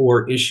the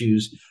core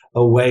issues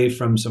away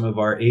from some of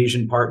our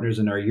Asian partners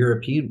and our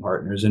European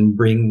partners and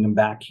bringing them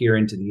back here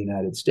into the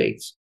United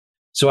States.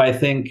 So I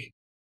think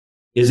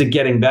Is it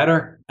getting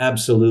better?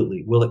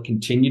 Absolutely. Will it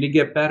continue to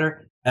get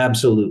better?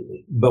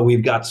 Absolutely. But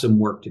we've got some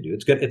work to do.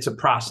 It's good. It's a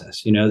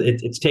process.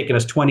 It's taken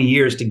us 20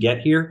 years to get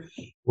here.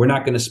 We're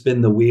not going to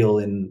spin the wheel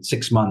in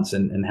 6 months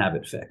and have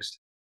it fixed.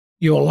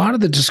 A lot of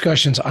the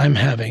discussions I'm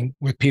having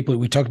with people,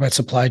 we talk about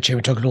supply chain,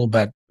 we talk a little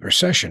about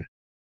recession,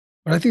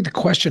 but I think the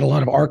question a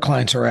lot of our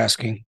clients are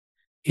asking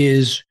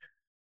is,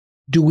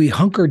 do we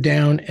hunker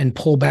down and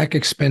pull back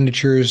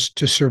expenditures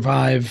to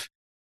survive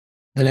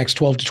the next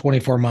 12 to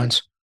 24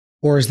 months?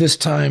 Or is this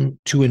time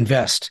to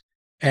invest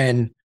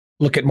and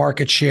look at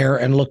market share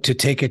and look to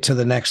take it to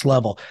the next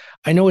level?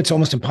 I know it's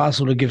almost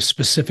impossible to give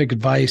specific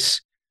advice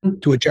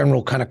to a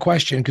general kind of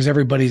question because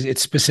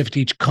it's specific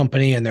to each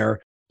company and their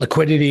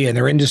liquidity and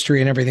their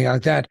industry and everything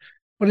like that.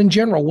 But in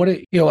general,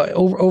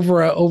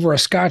 over a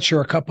scotch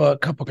or a cup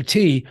of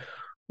tea,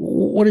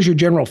 what is your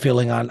general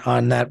feeling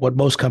on that? What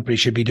most companies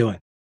should be doing?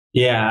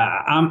 Yeah,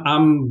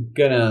 I'm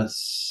gonna,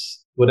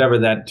 whatever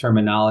that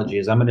terminology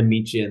is, I'm gonna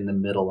meet you in the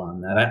middle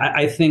on that.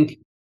 I think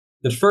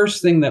the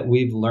first thing that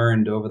we've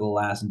learned over the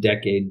last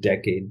decade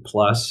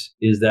plus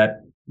is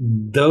that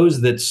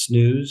those that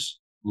snooze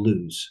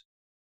lose.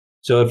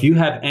 So if you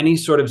have any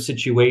sort of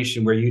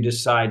situation where you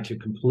decide to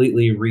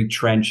completely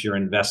retrench your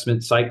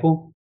investment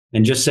cycle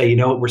and just say,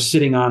 we're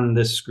sitting on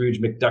this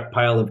Scrooge McDuck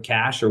pile of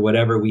cash or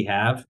whatever we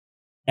have,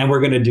 and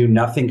we're going to do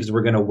nothing because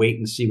we're going to wait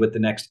and see what the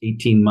next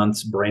 18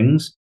 months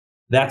brings,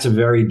 that's a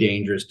very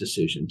dangerous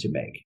decision to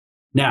make.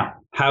 Now,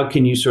 how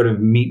can you sort of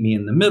meet me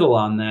in the middle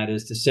on that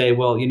is to say,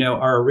 well,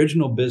 our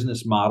original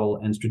business model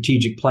and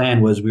strategic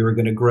plan was we were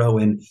going to grow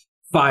in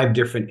 5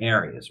 different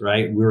areas,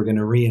 right? We were going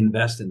to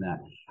reinvest in that.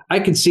 I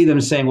could see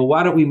them saying, well,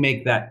 why don't we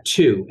make that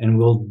 2 and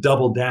we'll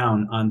double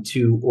down on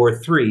 2 or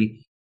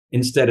 3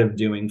 instead of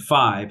doing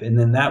 5. And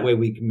then that way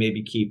we can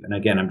maybe keep, and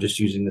again, I'm just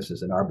using this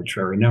as an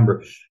arbitrary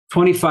number,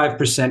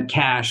 25%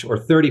 cash or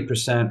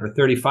 30% or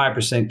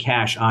 35%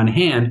 cash on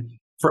hand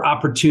for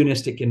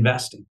opportunistic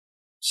investing.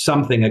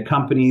 A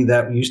company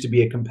that used to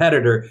be a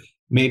competitor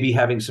may be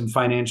having some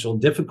financial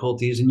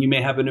difficulties and you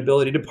may have an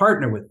ability to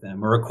partner with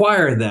them or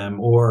acquire them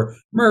or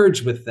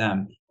merge with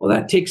them. Well,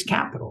 that takes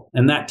capital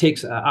and that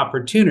takes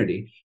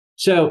opportunity.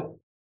 So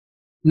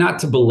not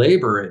to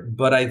belabor it,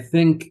 but I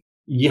think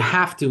you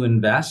have to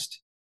invest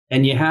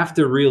and you have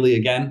to really,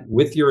 again,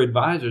 with your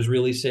advisors,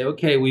 really say,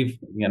 okay,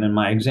 in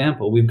my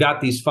example, we've got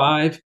these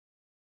 5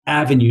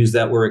 avenues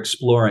that we're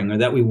exploring or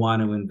that we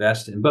want to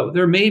invest in. But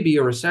there may be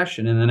a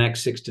recession in the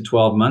next 6 to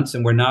 12 months,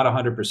 and we're not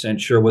 100%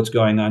 sure what's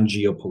going on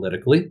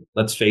geopolitically.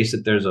 Let's face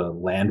it, there's a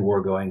land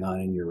war going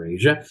on in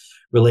Eurasia.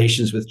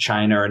 Relations with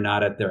China are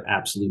not at their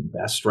absolute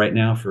best right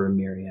now for a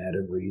myriad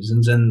of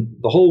reasons. And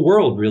the whole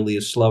world really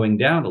is slowing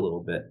down a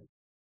little bit.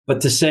 But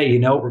to say,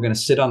 we're going to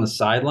sit on the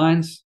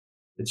sidelines,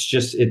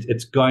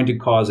 it's going to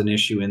cause an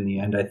issue in the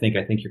end. I think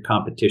your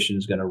competition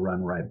is going to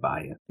run right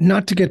by you.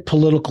 Not to get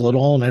political at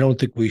all, and I don't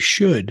think we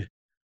should,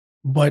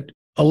 but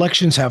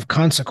elections have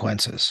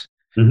consequences.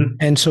 Mm-hmm.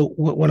 And so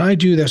when I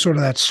do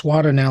that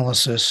SWOT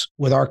analysis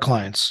with our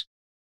clients,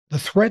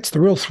 the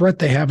real threat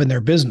they have in their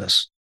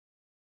business,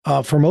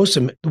 for most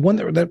of them, the one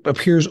that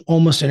appears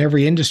almost in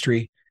every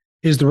industry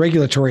is the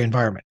regulatory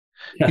environment.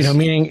 Yes.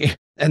 Meaning,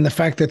 and the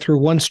fact that through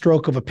one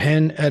stroke of a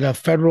pen at a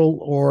federal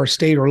or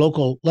state or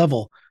local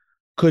level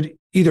could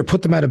either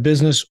put them out of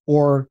business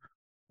or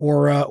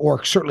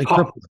certainly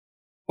cripple them.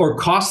 Or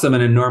cost them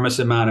an enormous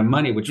amount of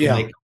money, which will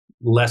make them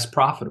less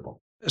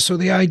profitable. So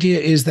the idea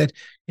is that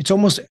it's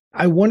almost,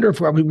 I wonder if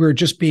we were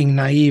just being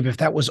naive, if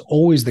that was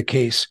always the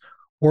case,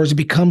 or has it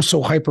become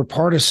so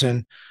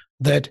hyper-partisan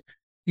that,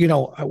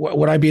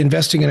 would I be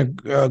investing in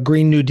a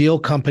Green New Deal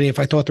company if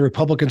I thought the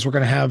Republicans were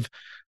going to have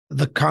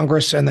the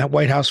Congress and that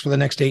White House for the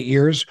next 8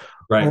 years?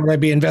 Right. Or would I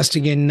be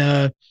investing in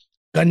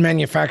gun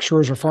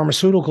manufacturers or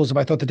pharmaceuticals if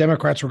I thought the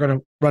Democrats were going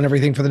to run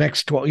everything for the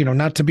next 12,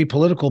 not to be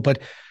political, but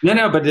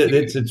but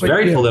it's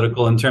very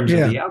political in terms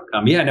of the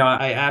outcome. Yeah, no,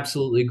 I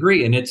absolutely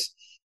agree. And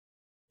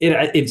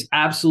it's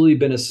absolutely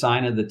been a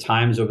sign of the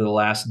times over the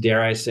last,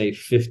 dare I say,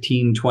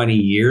 15, 20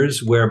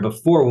 years, where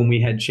before, when we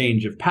had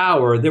change of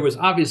power, there was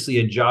obviously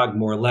a jog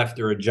more left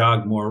or a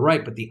jog more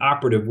right, but the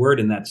operative word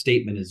in that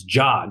statement is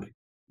jog.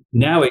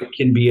 Now it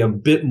can be a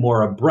bit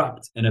more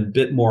abrupt and a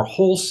bit more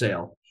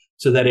wholesale.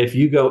 So that if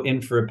you go in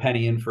for a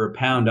penny, in for a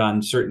pound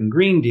on certain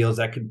green deals,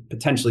 that could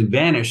potentially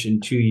vanish in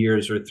 2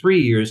 years or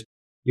 3 years.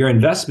 Your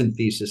investment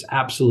thesis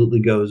absolutely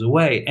goes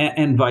away,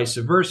 and vice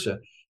versa.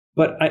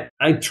 But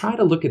I try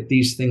to look at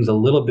these things a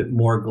little bit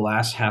more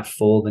glass half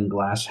full than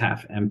glass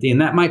half empty.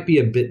 And that might be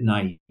a bit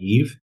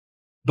naive.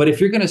 But if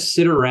you're going to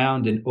sit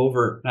around and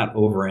not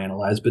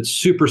overanalyze, but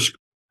super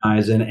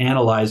scrutinize and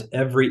analyze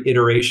every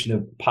iteration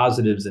of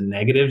positives and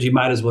negatives, you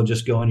might as well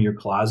just go into your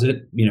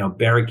closet,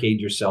 barricade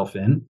yourself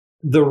in.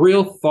 The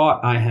real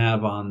thought I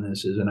have on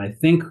this is, and I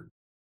think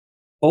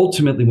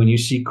ultimately when you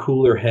see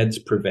cooler heads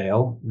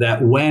prevail,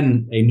 that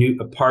when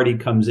a party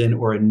comes in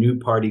or a new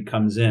party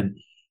comes in,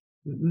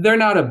 they're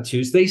not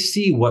obtuse. They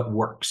see what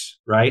works,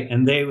 right?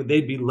 And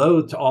they'd be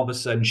loath to all of a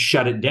sudden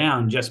shut it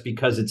down just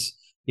because it's,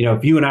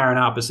 if you and I are on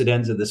opposite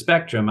ends of the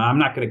spectrum, I'm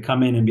not going to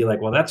come in and be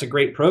like, well, that's a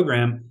great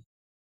program.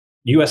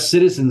 US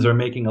citizens are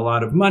making a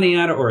lot of money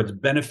at it, or it's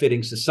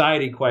benefiting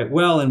society quite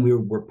well, and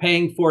we're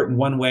paying for it in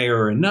one way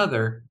or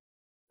another,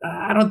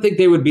 I don't think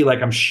they would be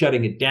like, I'm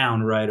shutting it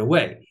down right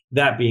away.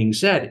 That being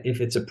said,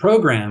 if it's a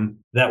program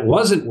that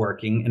wasn't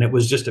working and it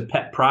was just a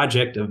pet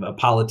project of a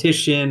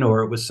politician,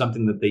 or it was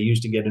something that they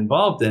used to get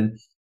involved in,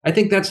 I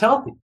think that's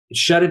healthy.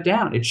 Shut it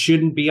down. It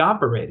shouldn't be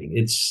operating.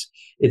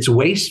 It's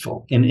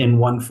wasteful in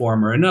one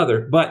form or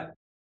another. But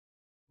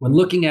when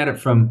looking at it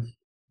from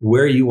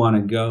where you want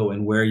to go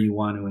and where you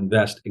want to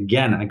invest,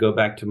 again, I go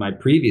back to my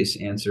previous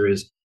answer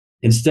is,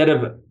 instead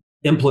of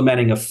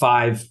implementing a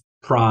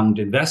 5-pronged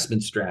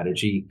investment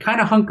strategy,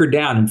 kind of hunker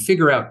down and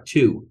figure out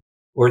 2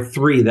 or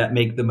 3 that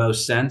make the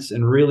most sense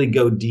and really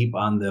go deep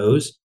on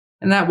those.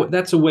 And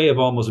that's a way of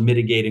almost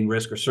mitigating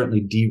risk, or certainly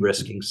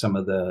de-risking some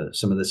of the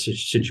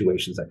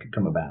situations that could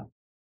come about.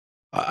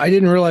 I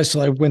didn't realize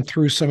till I went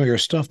through some of your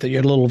stuff that you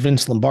had a little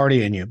Vince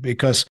Lombardi in you,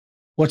 because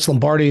what's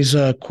Lombardi's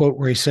quote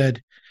where he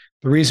said,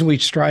 the reason we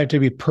strive to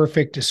be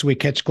perfect is so we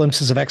catch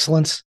glimpses of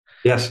excellence.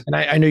 Yes. And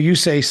I know you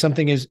say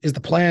something is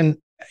the plan.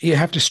 You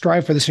have to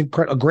strive for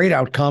a great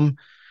outcome,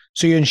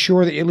 so you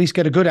ensure that you at least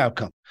get a good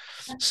outcome.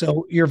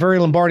 So you're very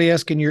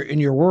Lombardi-esque in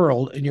your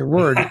world, in your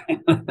word.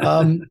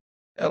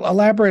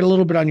 Elaborate a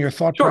little bit on your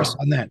thought process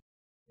on that.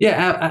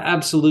 Yeah,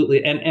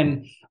 absolutely.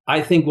 And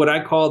I think what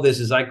I call this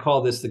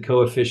the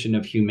coefficient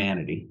of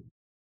humanity.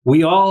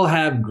 We all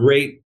have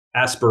great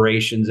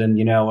aspirations, and,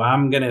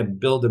 I'm going to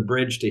build a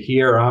bridge to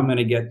here, or I'm going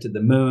to get to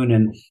the moon.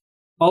 And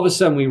all of a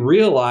sudden we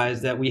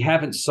realize that we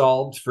haven't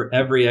solved for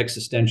every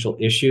existential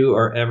issue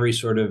or every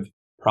sort of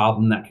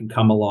problem that can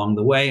come along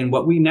the way. And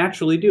what we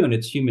naturally do, and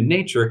it's human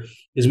nature,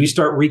 is we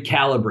start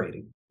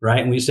recalibrating,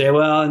 right? And we say,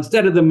 well,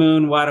 instead of the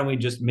moon, why don't we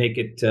just make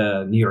it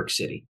to New York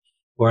City?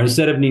 Or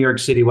instead of New York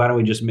City, why don't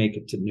we just make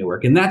it to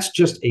Newark? And that's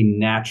just a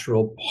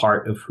natural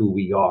part of who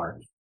we are.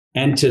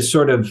 And to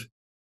sort of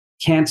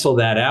cancel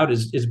that out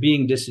is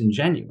being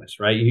disingenuous,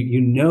 right?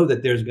 You know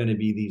that there's going to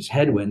be these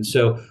headwinds.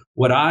 So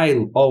what I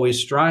always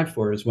strive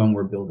for is, when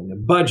we're building a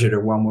budget, or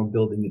when we're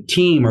building a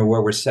team, or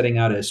where we're setting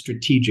out a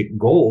strategic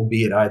goal,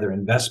 be it either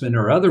investment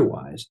or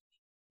otherwise,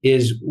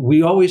 is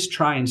we always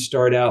try and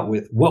start out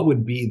with what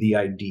would be the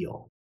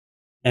ideal,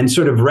 and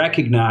sort of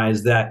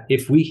recognize that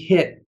if we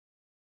hit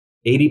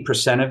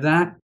 80% of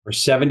that, or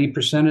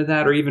 70% of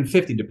that, or even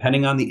 50,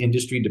 depending on the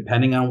industry,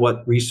 depending on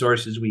what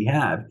resources we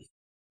have,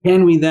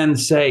 can we then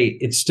say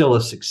it's still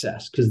a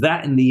success? Because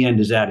that in the end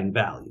is adding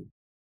value.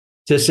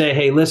 To say,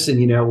 hey, listen,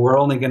 we're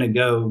only going to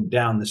go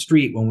down the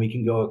street when we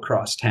can go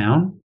across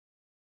town.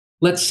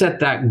 Let's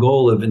set that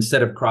goal of,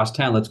 instead of cross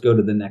town, let's go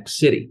to the next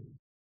city.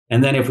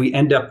 And then if we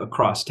end up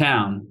across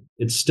town,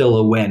 it's still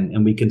a win.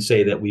 And we can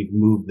say that we've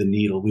moved the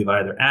needle. We've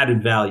either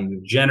added value,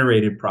 we've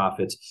generated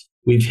profits,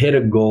 we've hit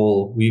a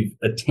goal, we've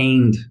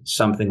attained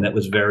something that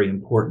was very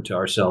important to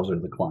ourselves or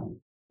the client.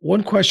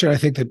 One question I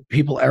think that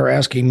people are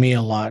asking me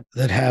a lot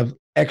that have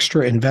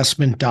extra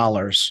investment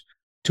dollars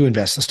to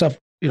invest, the stuff,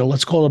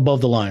 let's call it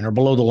above the line or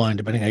below the line,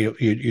 depending how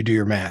you do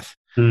your math.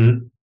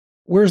 Mm-hmm.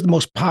 Where's the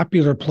most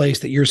popular place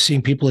that you're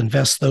seeing people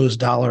invest those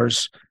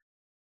dollars,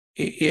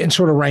 and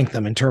sort of rank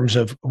them in terms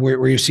of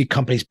where you see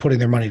companies putting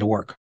their money to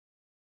work?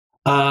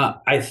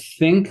 I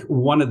think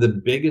one of the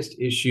biggest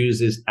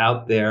issues is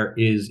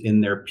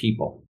in their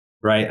people,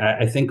 right?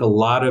 I think a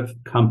lot of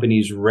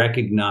companies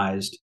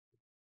recognized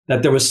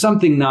that there was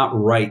something not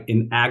right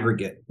in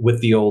aggregate with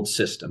the old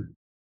system.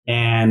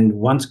 And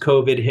once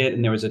COVID hit,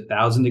 and there was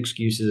 1,000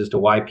 excuses as to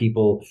why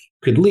people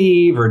could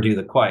leave or do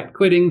the quiet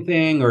quitting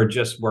thing or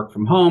just work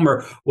from home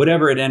or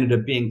whatever it ended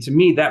up being, to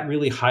me, that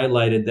really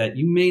highlighted that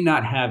you may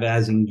not have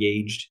as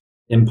engaged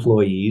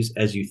employees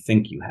as you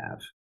think you have.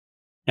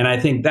 And I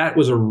think that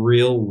was a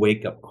real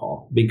wake-up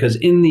call, because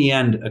in the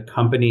end, a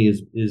company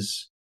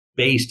is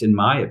based, in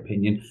my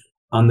opinion,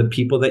 on the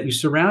people that you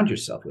surround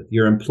yourself with,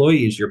 your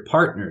employees, your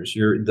partners,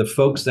 the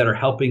folks that are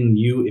helping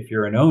you, if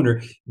you're an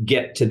owner,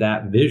 get to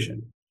that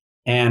vision.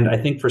 And I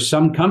think for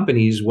some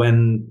companies,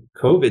 when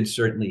COVID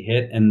certainly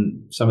hit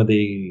and some of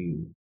the,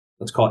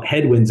 let's call it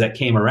headwinds that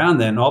came around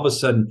then, all of a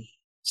sudden,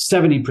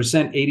 70%,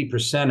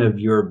 80% of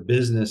your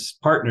business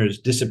partners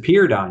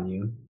disappeared on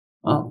you.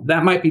 Well,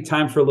 that might be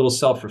time for a little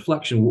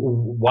self-reflection.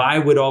 Why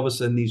would all of a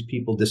sudden these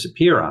people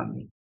disappear on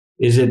me?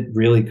 Is it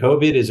really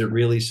COVID? Is it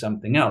really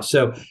something else?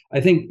 So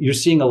I think you're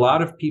seeing a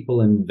lot of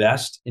people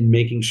invest in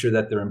making sure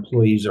that their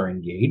employees are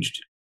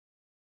engaged,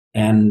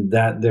 and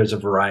that there's a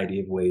variety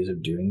of ways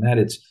of doing that.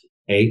 It's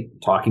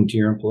talking to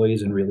your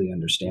employees and really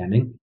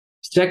understanding.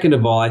 Second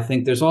of all, I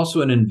think there's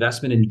also an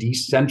investment in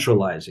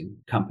decentralizing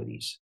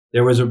companies.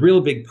 There was a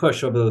real big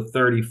push over the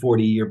 30,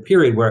 40-year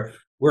period where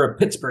we're a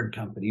Pittsburgh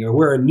company or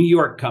we're a New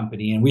York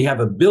company and we have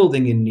a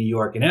building in New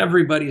York and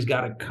everybody's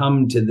got to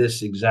come to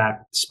this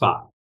exact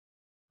spot.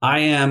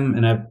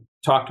 And I've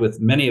talked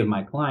with many of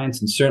my clients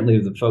and certainly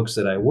the folks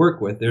that I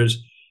work with,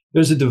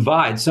 there's a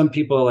divide. Some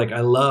people are like,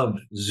 I love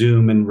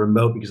Zoom and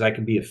remote because I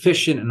can be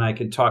efficient and I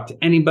can talk to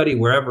anybody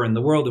wherever in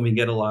the world and we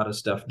get a lot of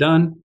stuff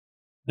done.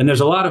 And there's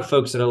a lot of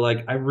folks that are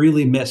like, I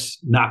really miss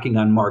knocking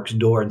on Mark's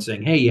door and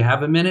saying, hey, you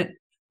have a minute?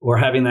 or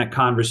having that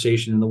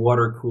conversation in the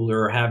water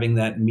cooler, or having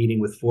that meeting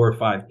with 4 or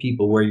 5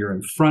 people where you're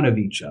in front of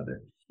each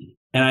other.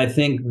 And I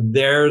think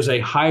there's a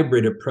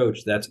hybrid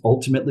approach that's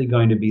ultimately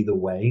going to be the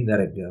way that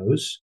it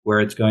goes, where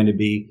it's going to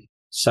be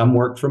some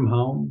work from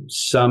home,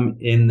 some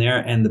in there.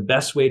 And the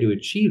best way to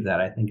achieve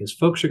that, I think, is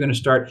folks are going to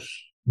start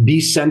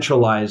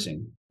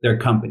decentralizing their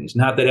companies.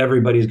 Not that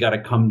everybody's got to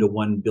come to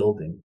one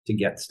building to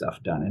get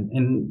stuff done.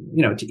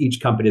 And to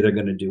each company, they're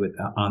going to do it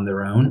on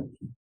their own.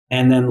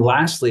 And then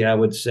lastly, I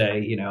would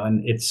say,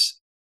 and it's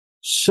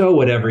so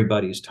what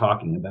everybody's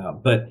talking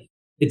about, but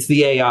it's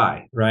the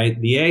AI, right?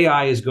 The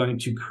AI is going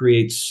to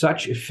create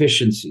such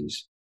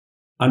efficiencies.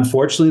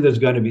 Unfortunately, there's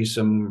going to be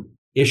some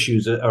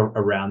issues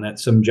around that.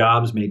 Some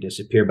jobs may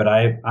disappear, but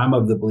I'm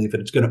of the belief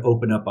that it's going to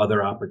open up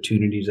other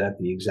opportunities at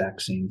the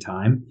exact same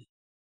time.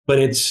 But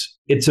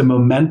it's a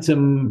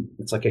momentum.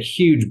 It's like a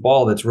huge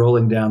ball that's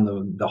rolling down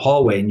the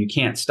hallway, and you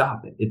can't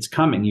stop it. It's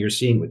coming. You're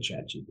seeing what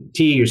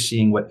ChatGPT, you're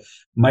seeing what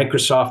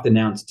Microsoft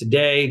announced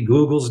today.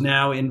 Google's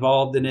now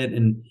involved in it,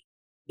 and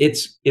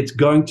it's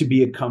going to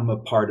become a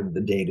part of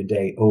the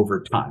day-to-day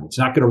over time. It's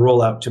not going to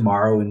roll out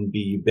tomorrow and be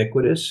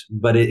ubiquitous,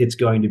 but it's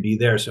going to be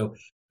there. So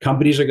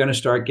companies are going to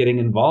start getting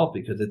involved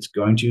because it's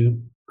going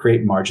to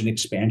create margin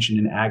expansion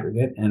in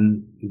aggregate.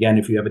 And again,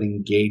 if you have an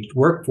engaged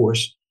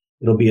workforce,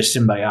 it'll be a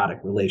symbiotic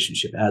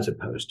relationship as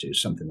opposed to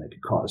something that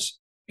could cause.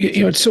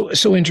 It's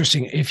so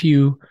interesting.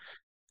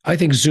 I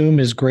think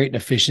Zoom is great in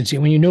efficiency.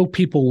 When you know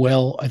people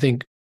well, I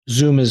think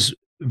Zoom is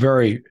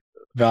very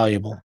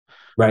valuable.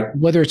 Right.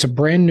 Whether it's a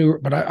brand new,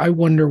 but I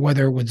wonder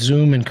whether with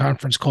Zoom and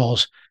conference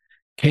calls,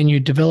 can you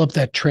develop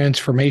that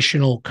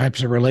transformational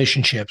types of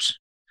relationships?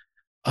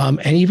 And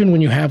even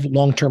when you have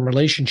long-term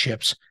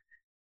relationships,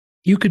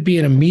 you could be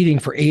in a meeting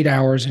for 8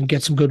 hours and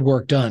get some good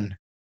work done.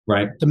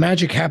 Right. The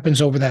magic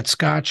happens over that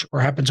scotch, or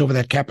happens over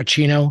that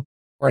cappuccino,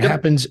 or it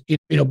happens,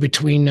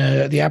 between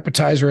the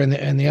appetizer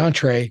and the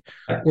entree,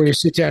 where you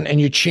sit down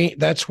and you change.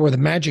 That's where the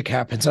magic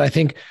happens. And I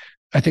think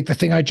the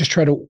thing I just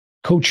try to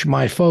coach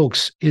my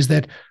folks is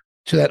that,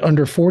 to that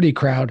under 40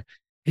 crowd,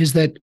 is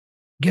that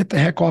get the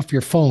heck off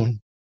your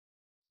phone.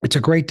 It's a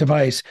great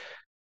device.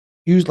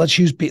 Let's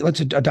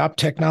adopt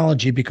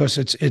technology because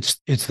it's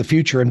the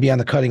future and be on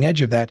the cutting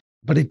edge of that.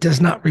 But it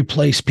does not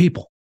replace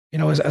people.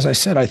 As I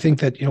said, I think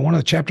that one of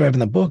the chapters I have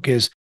in the book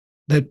is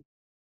that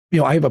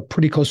I have a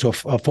pretty close to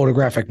a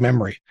photographic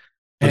memory.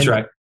 That's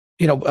right.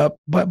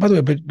 By the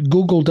way, but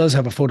Google does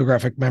have a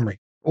photographic memory.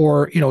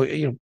 Or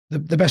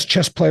the best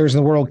chess players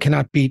in the world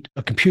cannot beat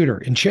a computer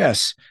in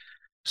chess.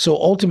 So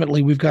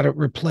ultimately, we've got to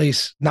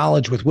replace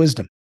knowledge with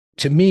wisdom.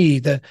 To me,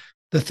 the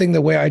thing,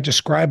 the way I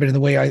describe it and the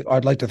way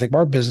I'd like to think of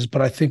our business,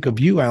 but I think of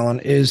you, Alan,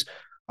 is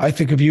I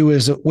think of you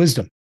as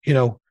wisdom,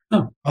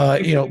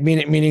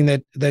 meaning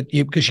that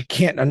because you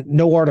can't,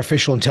 no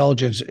artificial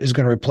intelligence is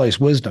going to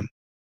replace wisdom.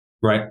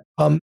 Right.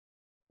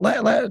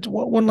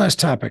 One last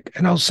topic,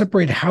 and I'll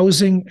separate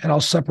housing and I'll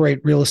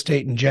separate real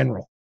estate in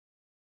general.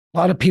 A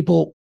lot of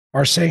people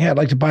are saying, hey, I'd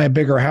like to buy a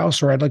bigger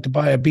house, or I'd like to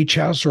buy a beach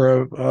house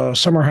or a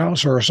summer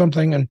house or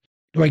something. And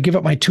do I give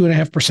up my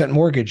 2.5%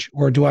 mortgage,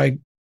 or do I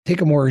take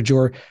a mortgage,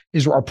 or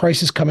are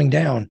prices coming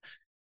down?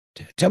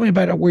 Tell me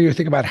about where you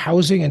think about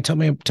housing, and tell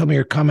me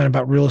your comment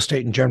about real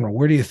estate in general.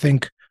 Where do you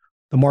think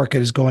the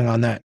market is going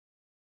on that?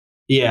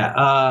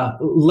 Yeah.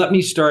 Let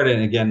me start.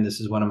 And again, this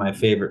is one of my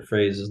favorite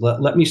phrases.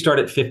 Let me start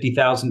at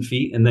 50,000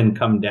 feet and then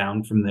come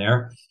down from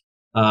there.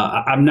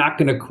 I'm not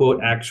going to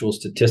quote actual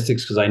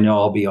statistics because I know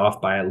I'll be off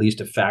by at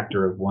least a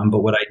factor of 1.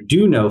 But what I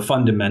do know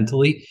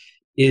fundamentally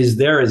is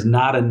there is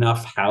not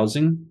enough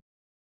housing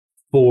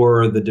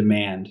for the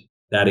demand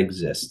that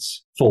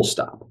exists, full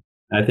stop.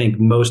 I think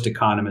most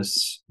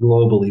economists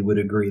globally would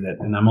agree that,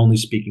 and I'm only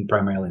speaking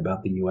primarily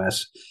about the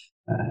US.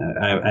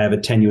 I have a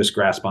tenuous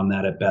grasp on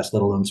that at best,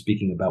 let alone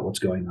speaking about what's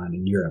going on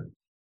in Europe.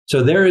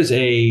 So there is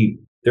a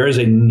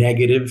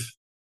negative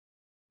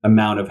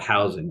amount of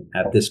housing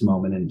at this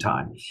moment in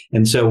time.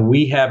 And so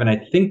we have, and I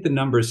think the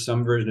number is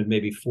some version of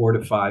maybe 4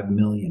 to 5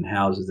 million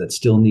houses that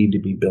still need to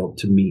be built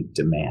to meet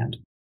demand.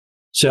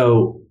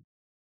 So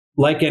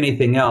like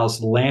anything else,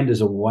 land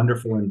is a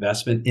wonderful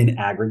investment in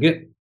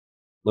aggregate.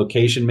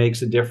 Location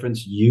makes a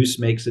difference. Use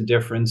makes a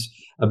difference.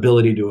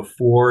 Ability to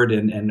afford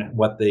and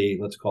what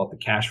let's call it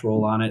the cash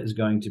roll on it is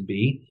going to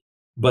be.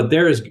 But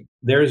there is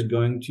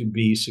going to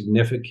be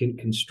significant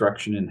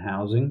construction in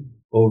housing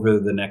over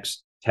the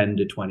next 10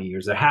 to 20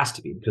 years. There has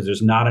to be, because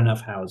there's not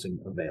enough housing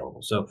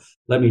available. So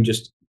let me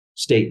just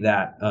state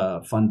that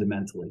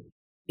fundamentally.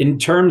 In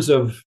terms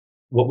of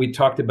what we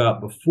talked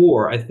about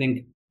before, I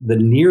think the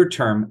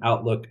near-term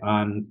outlook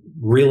on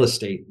real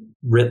estate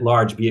writ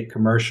large, be it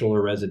commercial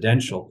or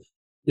residential,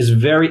 is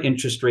very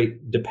interest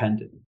rate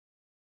dependent.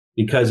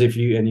 Because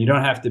you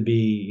don't have to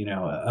be,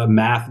 a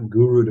math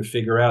guru to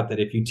figure out that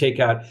if you take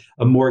out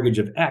a mortgage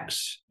of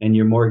X and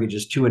your mortgage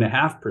is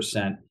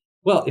 2.5%,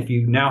 well, if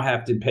you now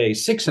have to pay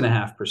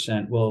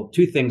 6.5%, well,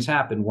 2 things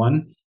happen.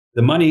 One,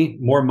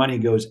 more money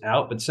goes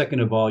out, but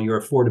second of all,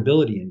 your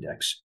affordability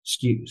index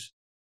skews.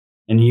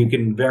 And you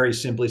can very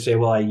simply say,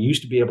 well, I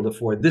used to be able to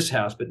afford this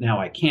house, but now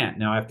I can't.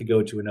 Now I have to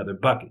go to another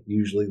bucket,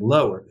 usually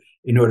lower,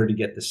 in order to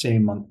get the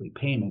same monthly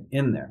payment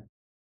in there.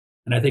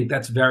 And I think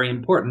that's very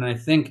important. And I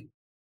think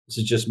this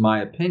is just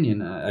my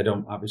opinion. I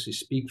don't obviously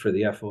speak for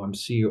the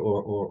FOMC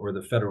or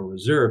the Federal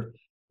Reserve,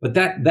 but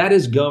that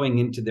is going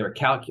into their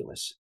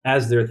calculus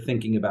as they're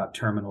thinking about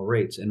terminal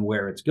rates and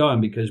where it's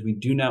going, because we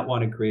do not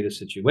want to create a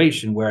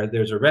situation where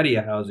there's already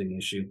a housing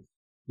issue.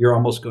 You're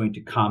almost going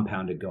to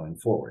compound it going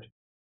forward.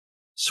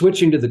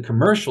 Switching to the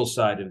commercial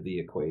side of the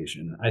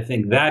equation, I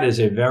think that is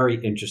a very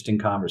interesting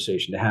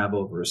conversation to have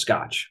over a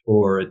scotch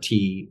or a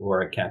tea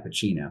or a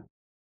cappuccino.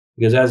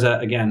 Because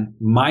again,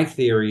 my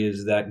theory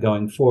is that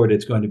going forward,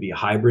 it's going to be a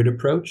hybrid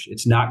approach.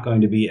 It's not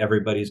going to be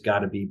everybody's got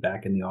to be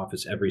back in the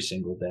office every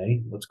single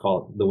day. Let's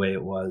call it the way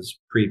it was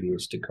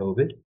previous to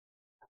COVID.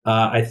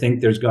 I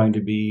think there's going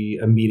to be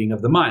a meeting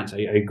of the minds. I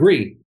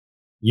agree.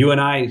 You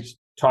and I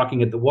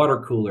talking at the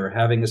water cooler,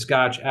 having a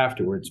scotch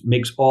afterwards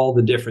makes all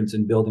the difference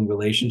in building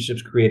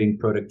relationships, creating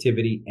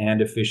productivity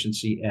and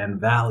efficiency and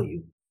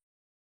value.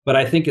 But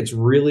I think it's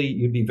really,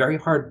 you'd be very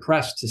hard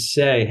pressed to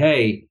say,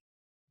 hey,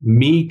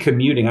 me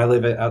commuting, I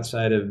live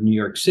outside of New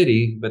York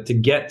City, but to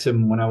get to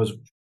when I was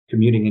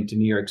commuting into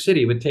New York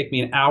City, it would take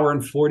me an hour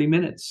and 40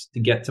 minutes to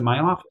get to my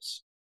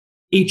office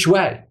each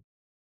way.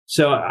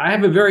 So I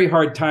have a very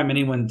hard time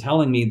anyone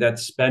telling me that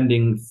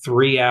spending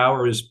 3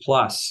 hours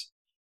plus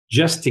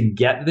just to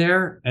get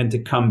there and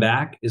to come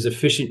back is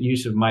efficient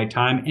use of my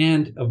time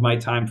and of my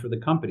time for the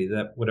company,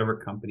 that whatever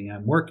company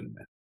I'm working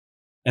with.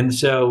 And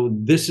so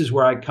this is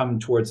where I come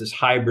towards this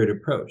hybrid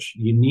approach.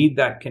 You need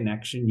that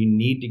connection. You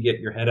need to get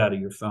your head out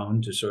of your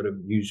phone, to sort of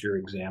use your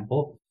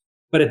example.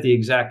 But at the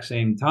exact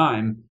same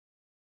time,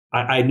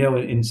 I know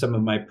in some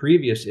of my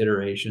previous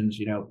iterations,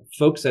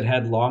 folks that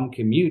had long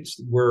commutes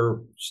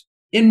were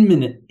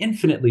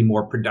infinitely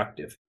more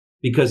productive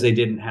because they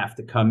didn't have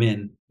to come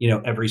in,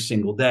 every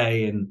single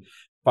day and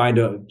find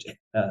a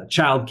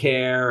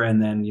childcare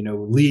and then,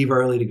 leave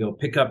early to go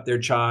pick up their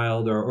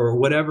child or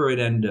whatever it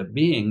ended up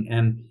being.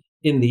 And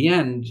in the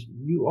end,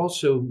 you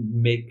also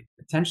make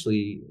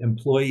potentially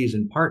employees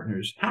and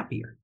partners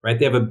happier, right?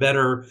 They have a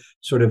better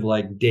sort of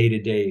like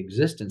day-to-day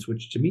existence,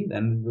 which to me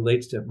then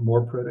relates to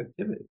more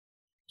productivity.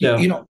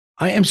 So,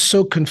 I am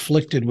so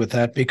conflicted with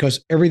that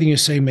because everything you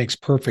say makes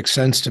perfect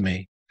sense to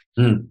me.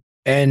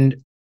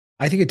 And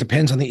I think it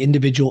depends on the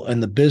individual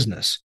and the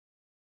business.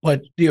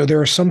 But,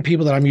 there are some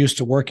people that I'm used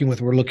to working with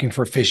who are looking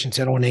for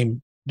efficiency. I don't want to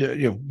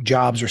name,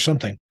 jobs or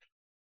something.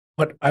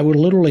 But I would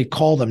literally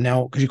call them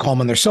now, because you call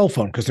them on their cell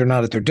phone because they're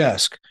not at their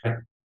desk.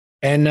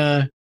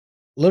 And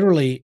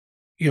literally,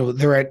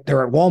 they're at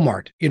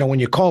Walmart. When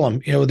you call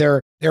them,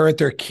 they're at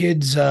their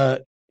kids'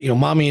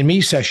 mommy and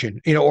me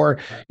session. And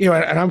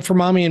I'm for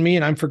mommy and me,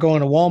 and I'm for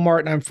going to Walmart,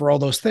 and I'm for all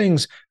those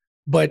things.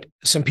 But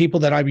some people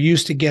that I'm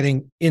used to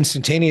getting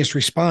instantaneous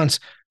response,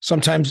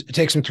 sometimes it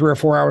takes them 3 or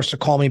 4 hours to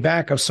call me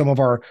back, of some of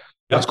our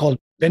what's called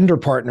vendor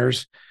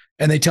partners,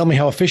 and they tell me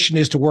how efficient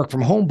it is to work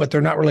from home, but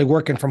they're not really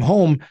working from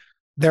home.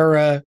 They're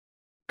a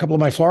couple of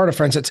my Florida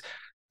friends.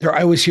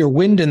 I always hear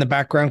wind in the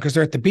background because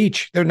they're at the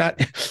beach. They're not,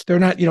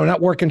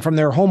 not working from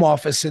their home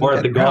office or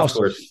at the golf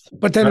course.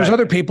 But then there's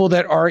other people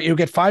that are,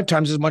 get 5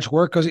 times as much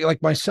work, because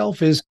like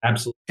myself is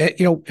absolutely.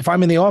 If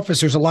I'm in the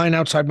office, there's a line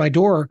outside my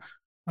door.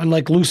 I'm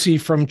like Lucy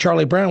from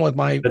Charlie Brown with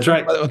my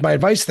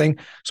advice thing.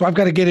 So I've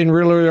got to get in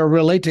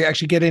real late to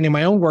actually get any of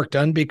my own work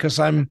done, because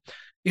I'm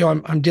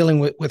dealing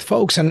with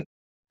folks, and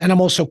I'm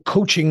also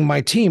coaching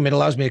my team. It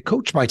allows me to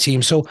coach my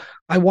team. So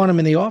I want them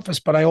in the office,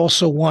 but I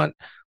also want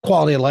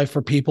quality of life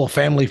for people,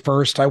 family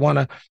first. I want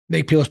to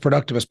make people as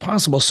productive as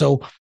possible.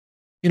 So,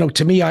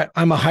 to me,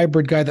 I'm a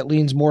hybrid guy that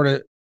leans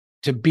more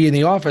to be in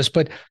the office,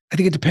 but I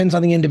think it depends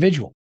on the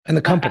individual and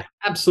the company.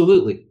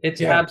 Absolutely.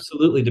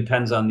 Absolutely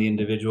depends on the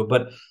individual.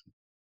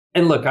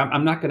 And look,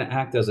 I'm not going to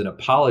act as an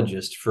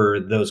apologist for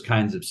those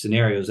kinds of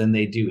scenarios, and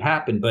they do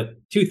happen. But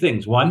 2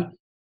 things. One,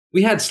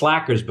 we had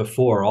slackers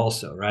before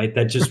also, right?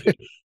 That just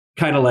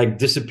kind of like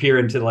disappear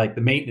into like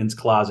the maintenance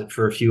closet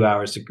for a few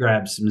hours to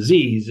grab some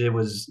Z's. It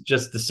was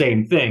just the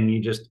same thing.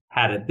 You just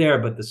had it there.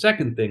 But the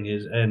second thing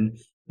is, and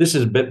this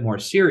is a bit more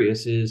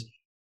serious, is,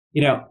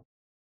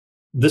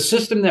 the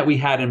system that we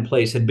had in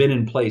place had been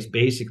in place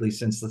basically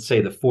since, let's say,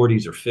 the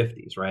 40s or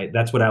 50s, right?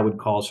 That's what I would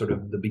call sort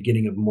of the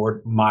beginning of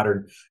more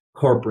modern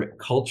corporate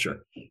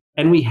culture.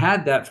 And we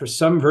had that for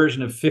some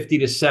version of 50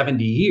 to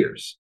 70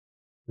 years.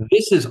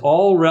 This is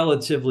all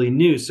relatively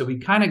new. So we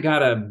kind of got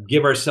to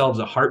give ourselves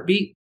a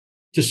heartbeat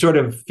to sort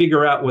of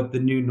figure out what the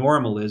new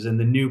normal is and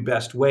the new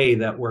best way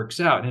that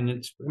works out.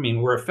 And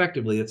we're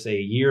effectively, let's say,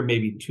 a year,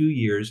 maybe 2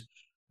 years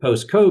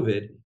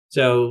post-COVID.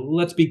 So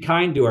let's be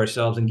kind to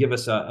ourselves and give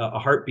us a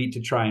heartbeat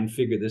to try and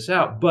figure this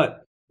out.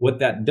 But what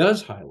that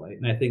does highlight,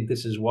 and I think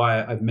this is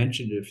why I've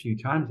mentioned it a few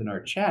times in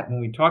our chat,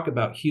 when we talk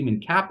about human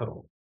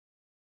capital,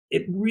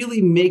 it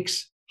really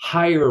makes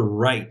hire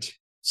right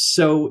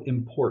so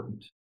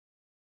important,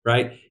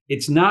 right?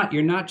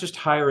 You're not just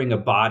hiring a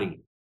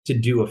body to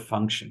do a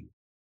function.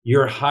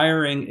 You're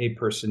hiring a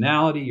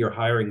personality, you're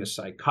hiring a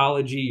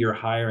psychology, you're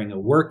hiring a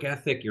work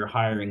ethic, you're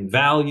hiring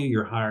value,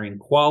 you're hiring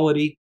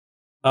quality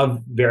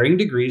of varying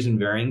degrees and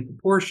varying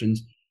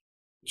proportions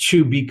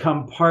to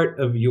become part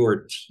of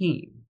your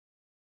team,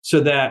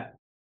 so that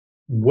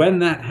when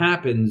that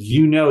happens,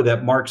 you know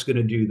that Mark's going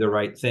to do the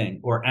right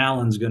thing, or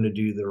Alan's going to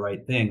do the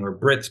right thing, or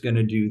Britt's going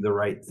to do the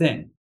right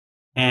thing.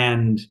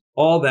 And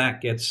all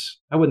that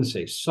gets, I wouldn't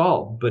say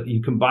solved, but you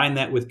combine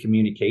that with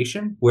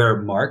communication,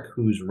 where Mark,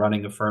 who's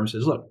running a firm,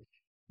 says, look,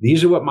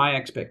 these are what my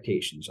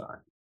expectations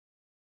are.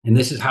 And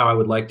this is how I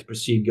would like to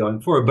proceed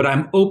going forward. But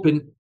I'm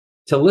open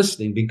to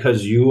listening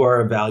because you are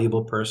a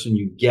valuable person.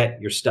 You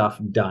get your stuff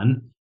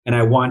done, and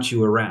I want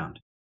you around.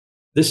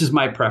 This is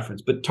my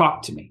preference, but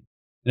talk to me.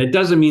 And it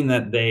doesn't mean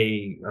that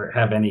they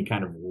have any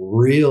kind of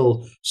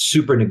real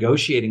super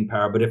negotiating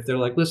power. But if they're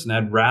like, listen,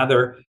 I'd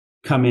rather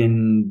come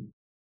in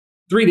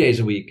 3 days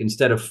a week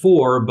instead of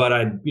 4, but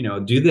I'd,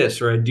 do this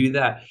or I'd do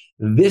that.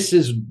 This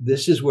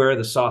is where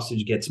the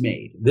sausage gets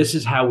made. This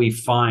is how we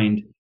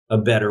find a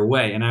better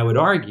way. And I would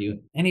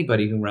argue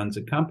anybody who runs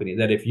a company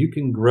that if you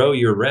can grow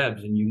your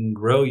revs and you can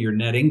grow your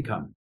net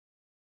income,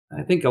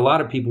 I think a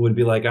lot of people would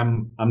be like,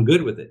 I'm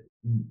good with it.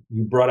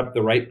 You brought up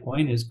the right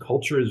point, is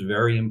culture is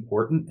very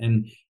important,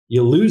 and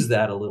you lose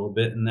that a little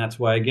bit. And that's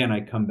why, again,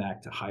 I come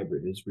back to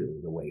hybrid is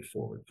really the way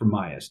forward from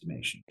my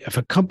estimation. If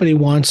a company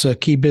wants a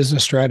key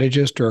business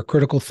strategist or a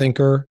critical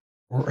thinker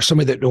or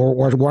somebody that or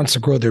wants to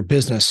grow their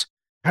business,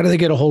 how do they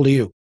get a hold of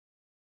you?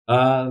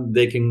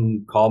 They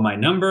can call my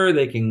number.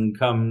 They can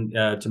come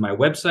to my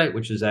website,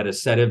 which is at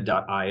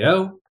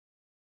ascetive.io.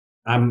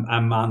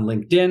 I'm on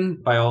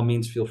LinkedIn. By all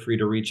means, feel free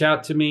to reach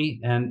out to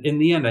me. And in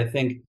the end, I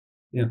think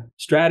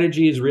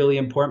strategy is really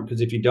important,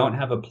 because if you don't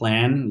have a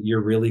plan,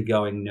 you're really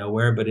going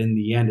nowhere. But in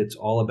the end, it's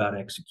all about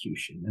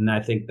execution. And I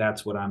think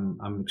that's what I'm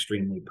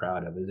extremely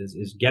proud of,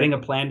 is getting a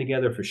plan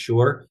together for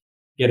sure,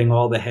 getting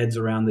all the heads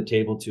around the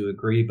table to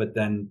agree, but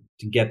then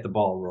to get the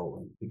ball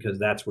rolling, because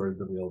that's where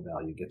the real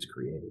value gets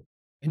created.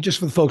 And just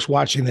for the folks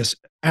watching this,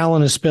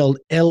 Alain is spelled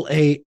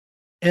Alain,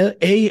 and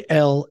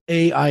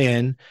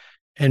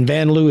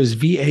Van Loo is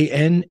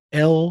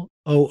VANLOO.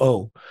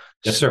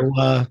 Yes, sir.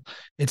 So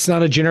it's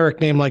not a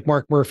generic name like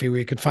Mark Murphy, where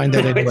you could find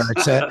that anywhere.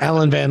 It's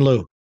Alain Van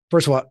Loo.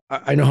 First of all,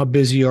 I know how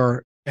busy you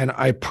are, and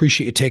I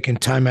appreciate you taking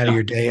time out of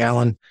your day,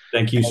 Alain.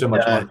 Thank you so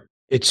much, Mark.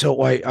 It's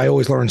so I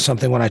always learn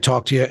something when I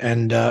talk to you,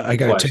 and I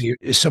got to tell you,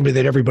 is somebody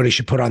that everybody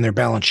should put on their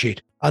balance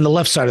sheet, on the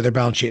left side of their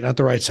balance sheet, not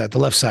the right side, the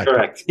left side.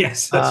 Correct.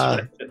 Yes,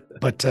 that's right.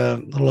 But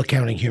a little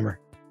accounting humor.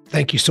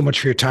 Thank you so much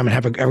for your time, and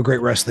have a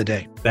great rest of the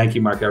day. Thank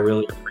you, Mark. I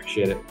really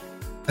appreciate it.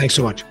 Thanks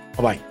so much.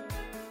 Bye-bye.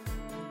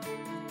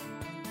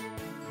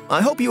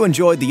 I hope you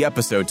enjoyed the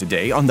episode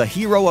today on the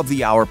Hero of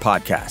the Hour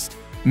podcast.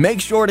 Make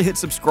sure to hit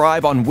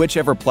subscribe on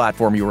whichever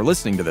platform you are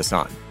listening to this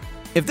on.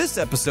 If this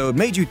episode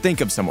made you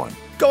think of someone,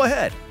 go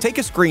ahead, take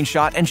a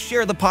screenshot and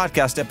share the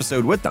podcast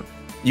episode with them.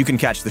 You can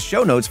catch the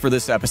show notes for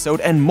this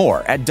episode and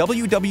more at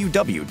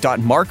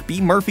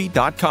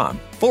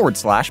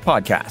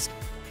www.markbmurphy.com/podcast.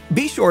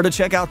 Be sure to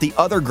check out the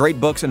other great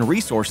books and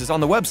resources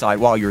on the website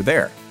while you're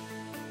there.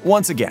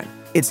 Once again,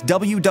 it's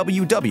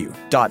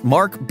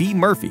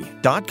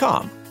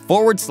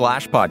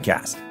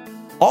www.markbmurphy.com/podcast.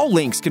 All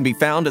links can be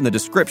found in the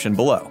description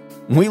below.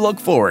 We look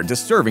forward to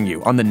serving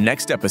you on the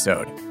next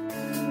episode.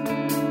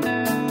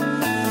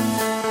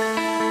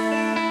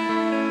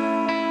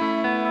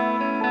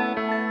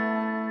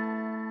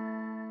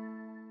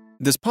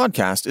 This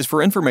podcast is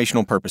for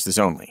informational purposes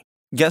only.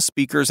 Guest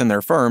speakers and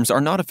their firms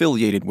are not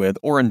affiliated with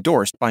or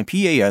endorsed by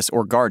PAS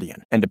or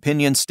Guardian, and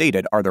opinions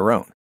stated are their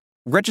own.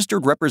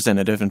 Registered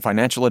representative and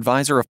financial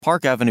advisor of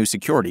Park Avenue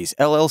Securities,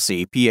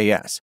 LLC,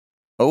 PAS.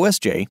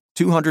 OSJ,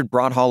 200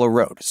 Broad Hollow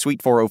Road,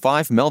 Suite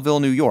 405, Melville,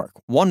 New York,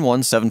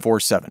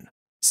 11747.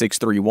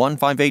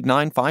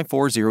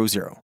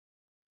 631-589-5400.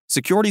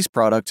 Securities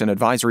products and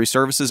advisory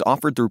services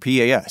offered through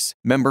PAS,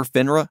 member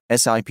FINRA,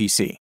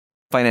 SIPC.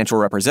 Financial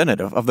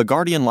representative of the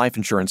Guardian Life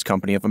Insurance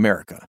Company of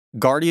America,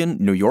 Guardian,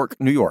 New York,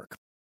 New York.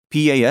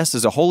 PAS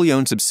is a wholly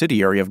owned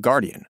subsidiary of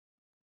Guardian.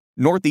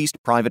 Northeast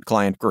Private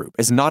Client Group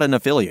is not an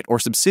affiliate or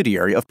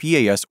subsidiary of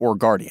PAS or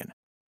Guardian.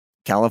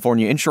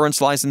 California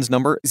Insurance License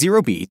Number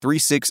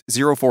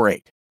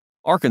 0B36048.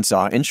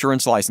 Arkansas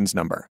Insurance License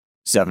Number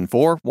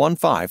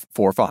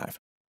 741545.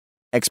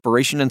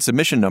 Expiration and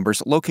submission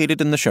numbers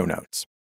located in the show notes.